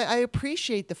 I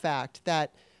appreciate the fact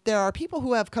that there are people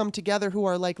who have come together who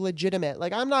are like legitimate.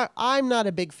 Like I'm not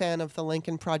a big fan of the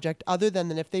Lincoln Project other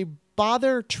than if they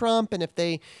bother Trump and if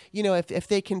they, if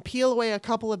they can peel away a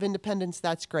couple of independents,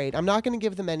 that's great. I'm not going to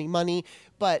give them any money.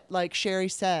 But like Cheri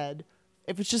said,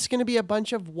 if it's just going to be a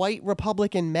bunch of white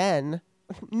Republican men,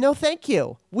 no, thank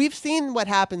you. We've seen what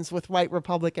happens with white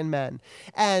Republican men.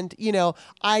 And,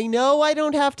 I know I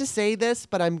don't have to say this,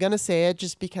 but I'm going to say it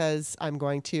just because I'm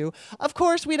going to. Of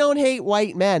course, we don't hate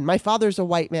white men. My father's a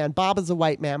white man. Bob is a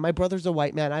white man. My brother's a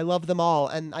white man. I love them all.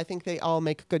 And I think they all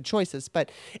make good choices. But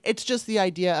it's just the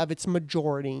idea of it's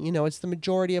majority. It's the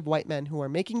majority of white men who are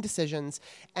making decisions,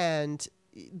 and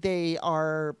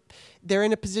they're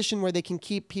in a position where they can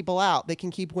keep people out. They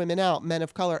can keep women out, men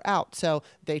of color out. So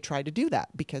they try to do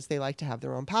that because they like to have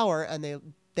their own power, and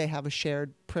they have a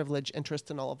shared privilege, interest,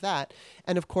 and all of that.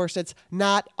 And of course, it's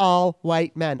not all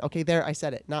white men. Okay, there, I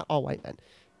said it, not all white men.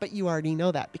 But you already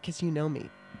know that because you know me.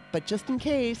 But just in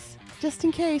case.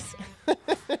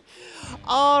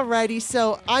 Alrighty,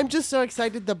 so I'm just so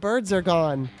excited the birds are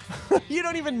gone. You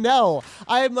don't even know.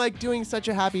 I am like doing such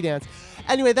a happy dance.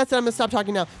 Anyway, that's it. I'm going to stop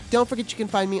talking now. Don't forget you can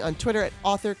find me on Twitter at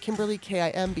author Kimberly,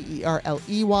 Kimberley.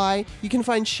 You can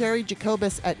find Cheri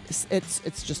Jacobus at,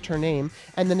 it's just her name,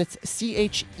 and then it's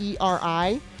Cheri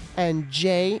and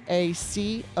Jacobus.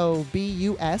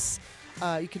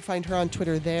 You can find her on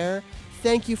Twitter there.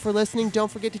 Thank you for listening.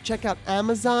 Don't forget to check out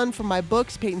Amazon for my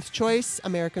books, Peyton's Choice,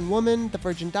 American Woman, The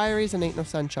Virgin Diaries, and Ain't No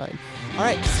Sunshine. All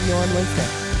right, see you on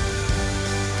Wednesday.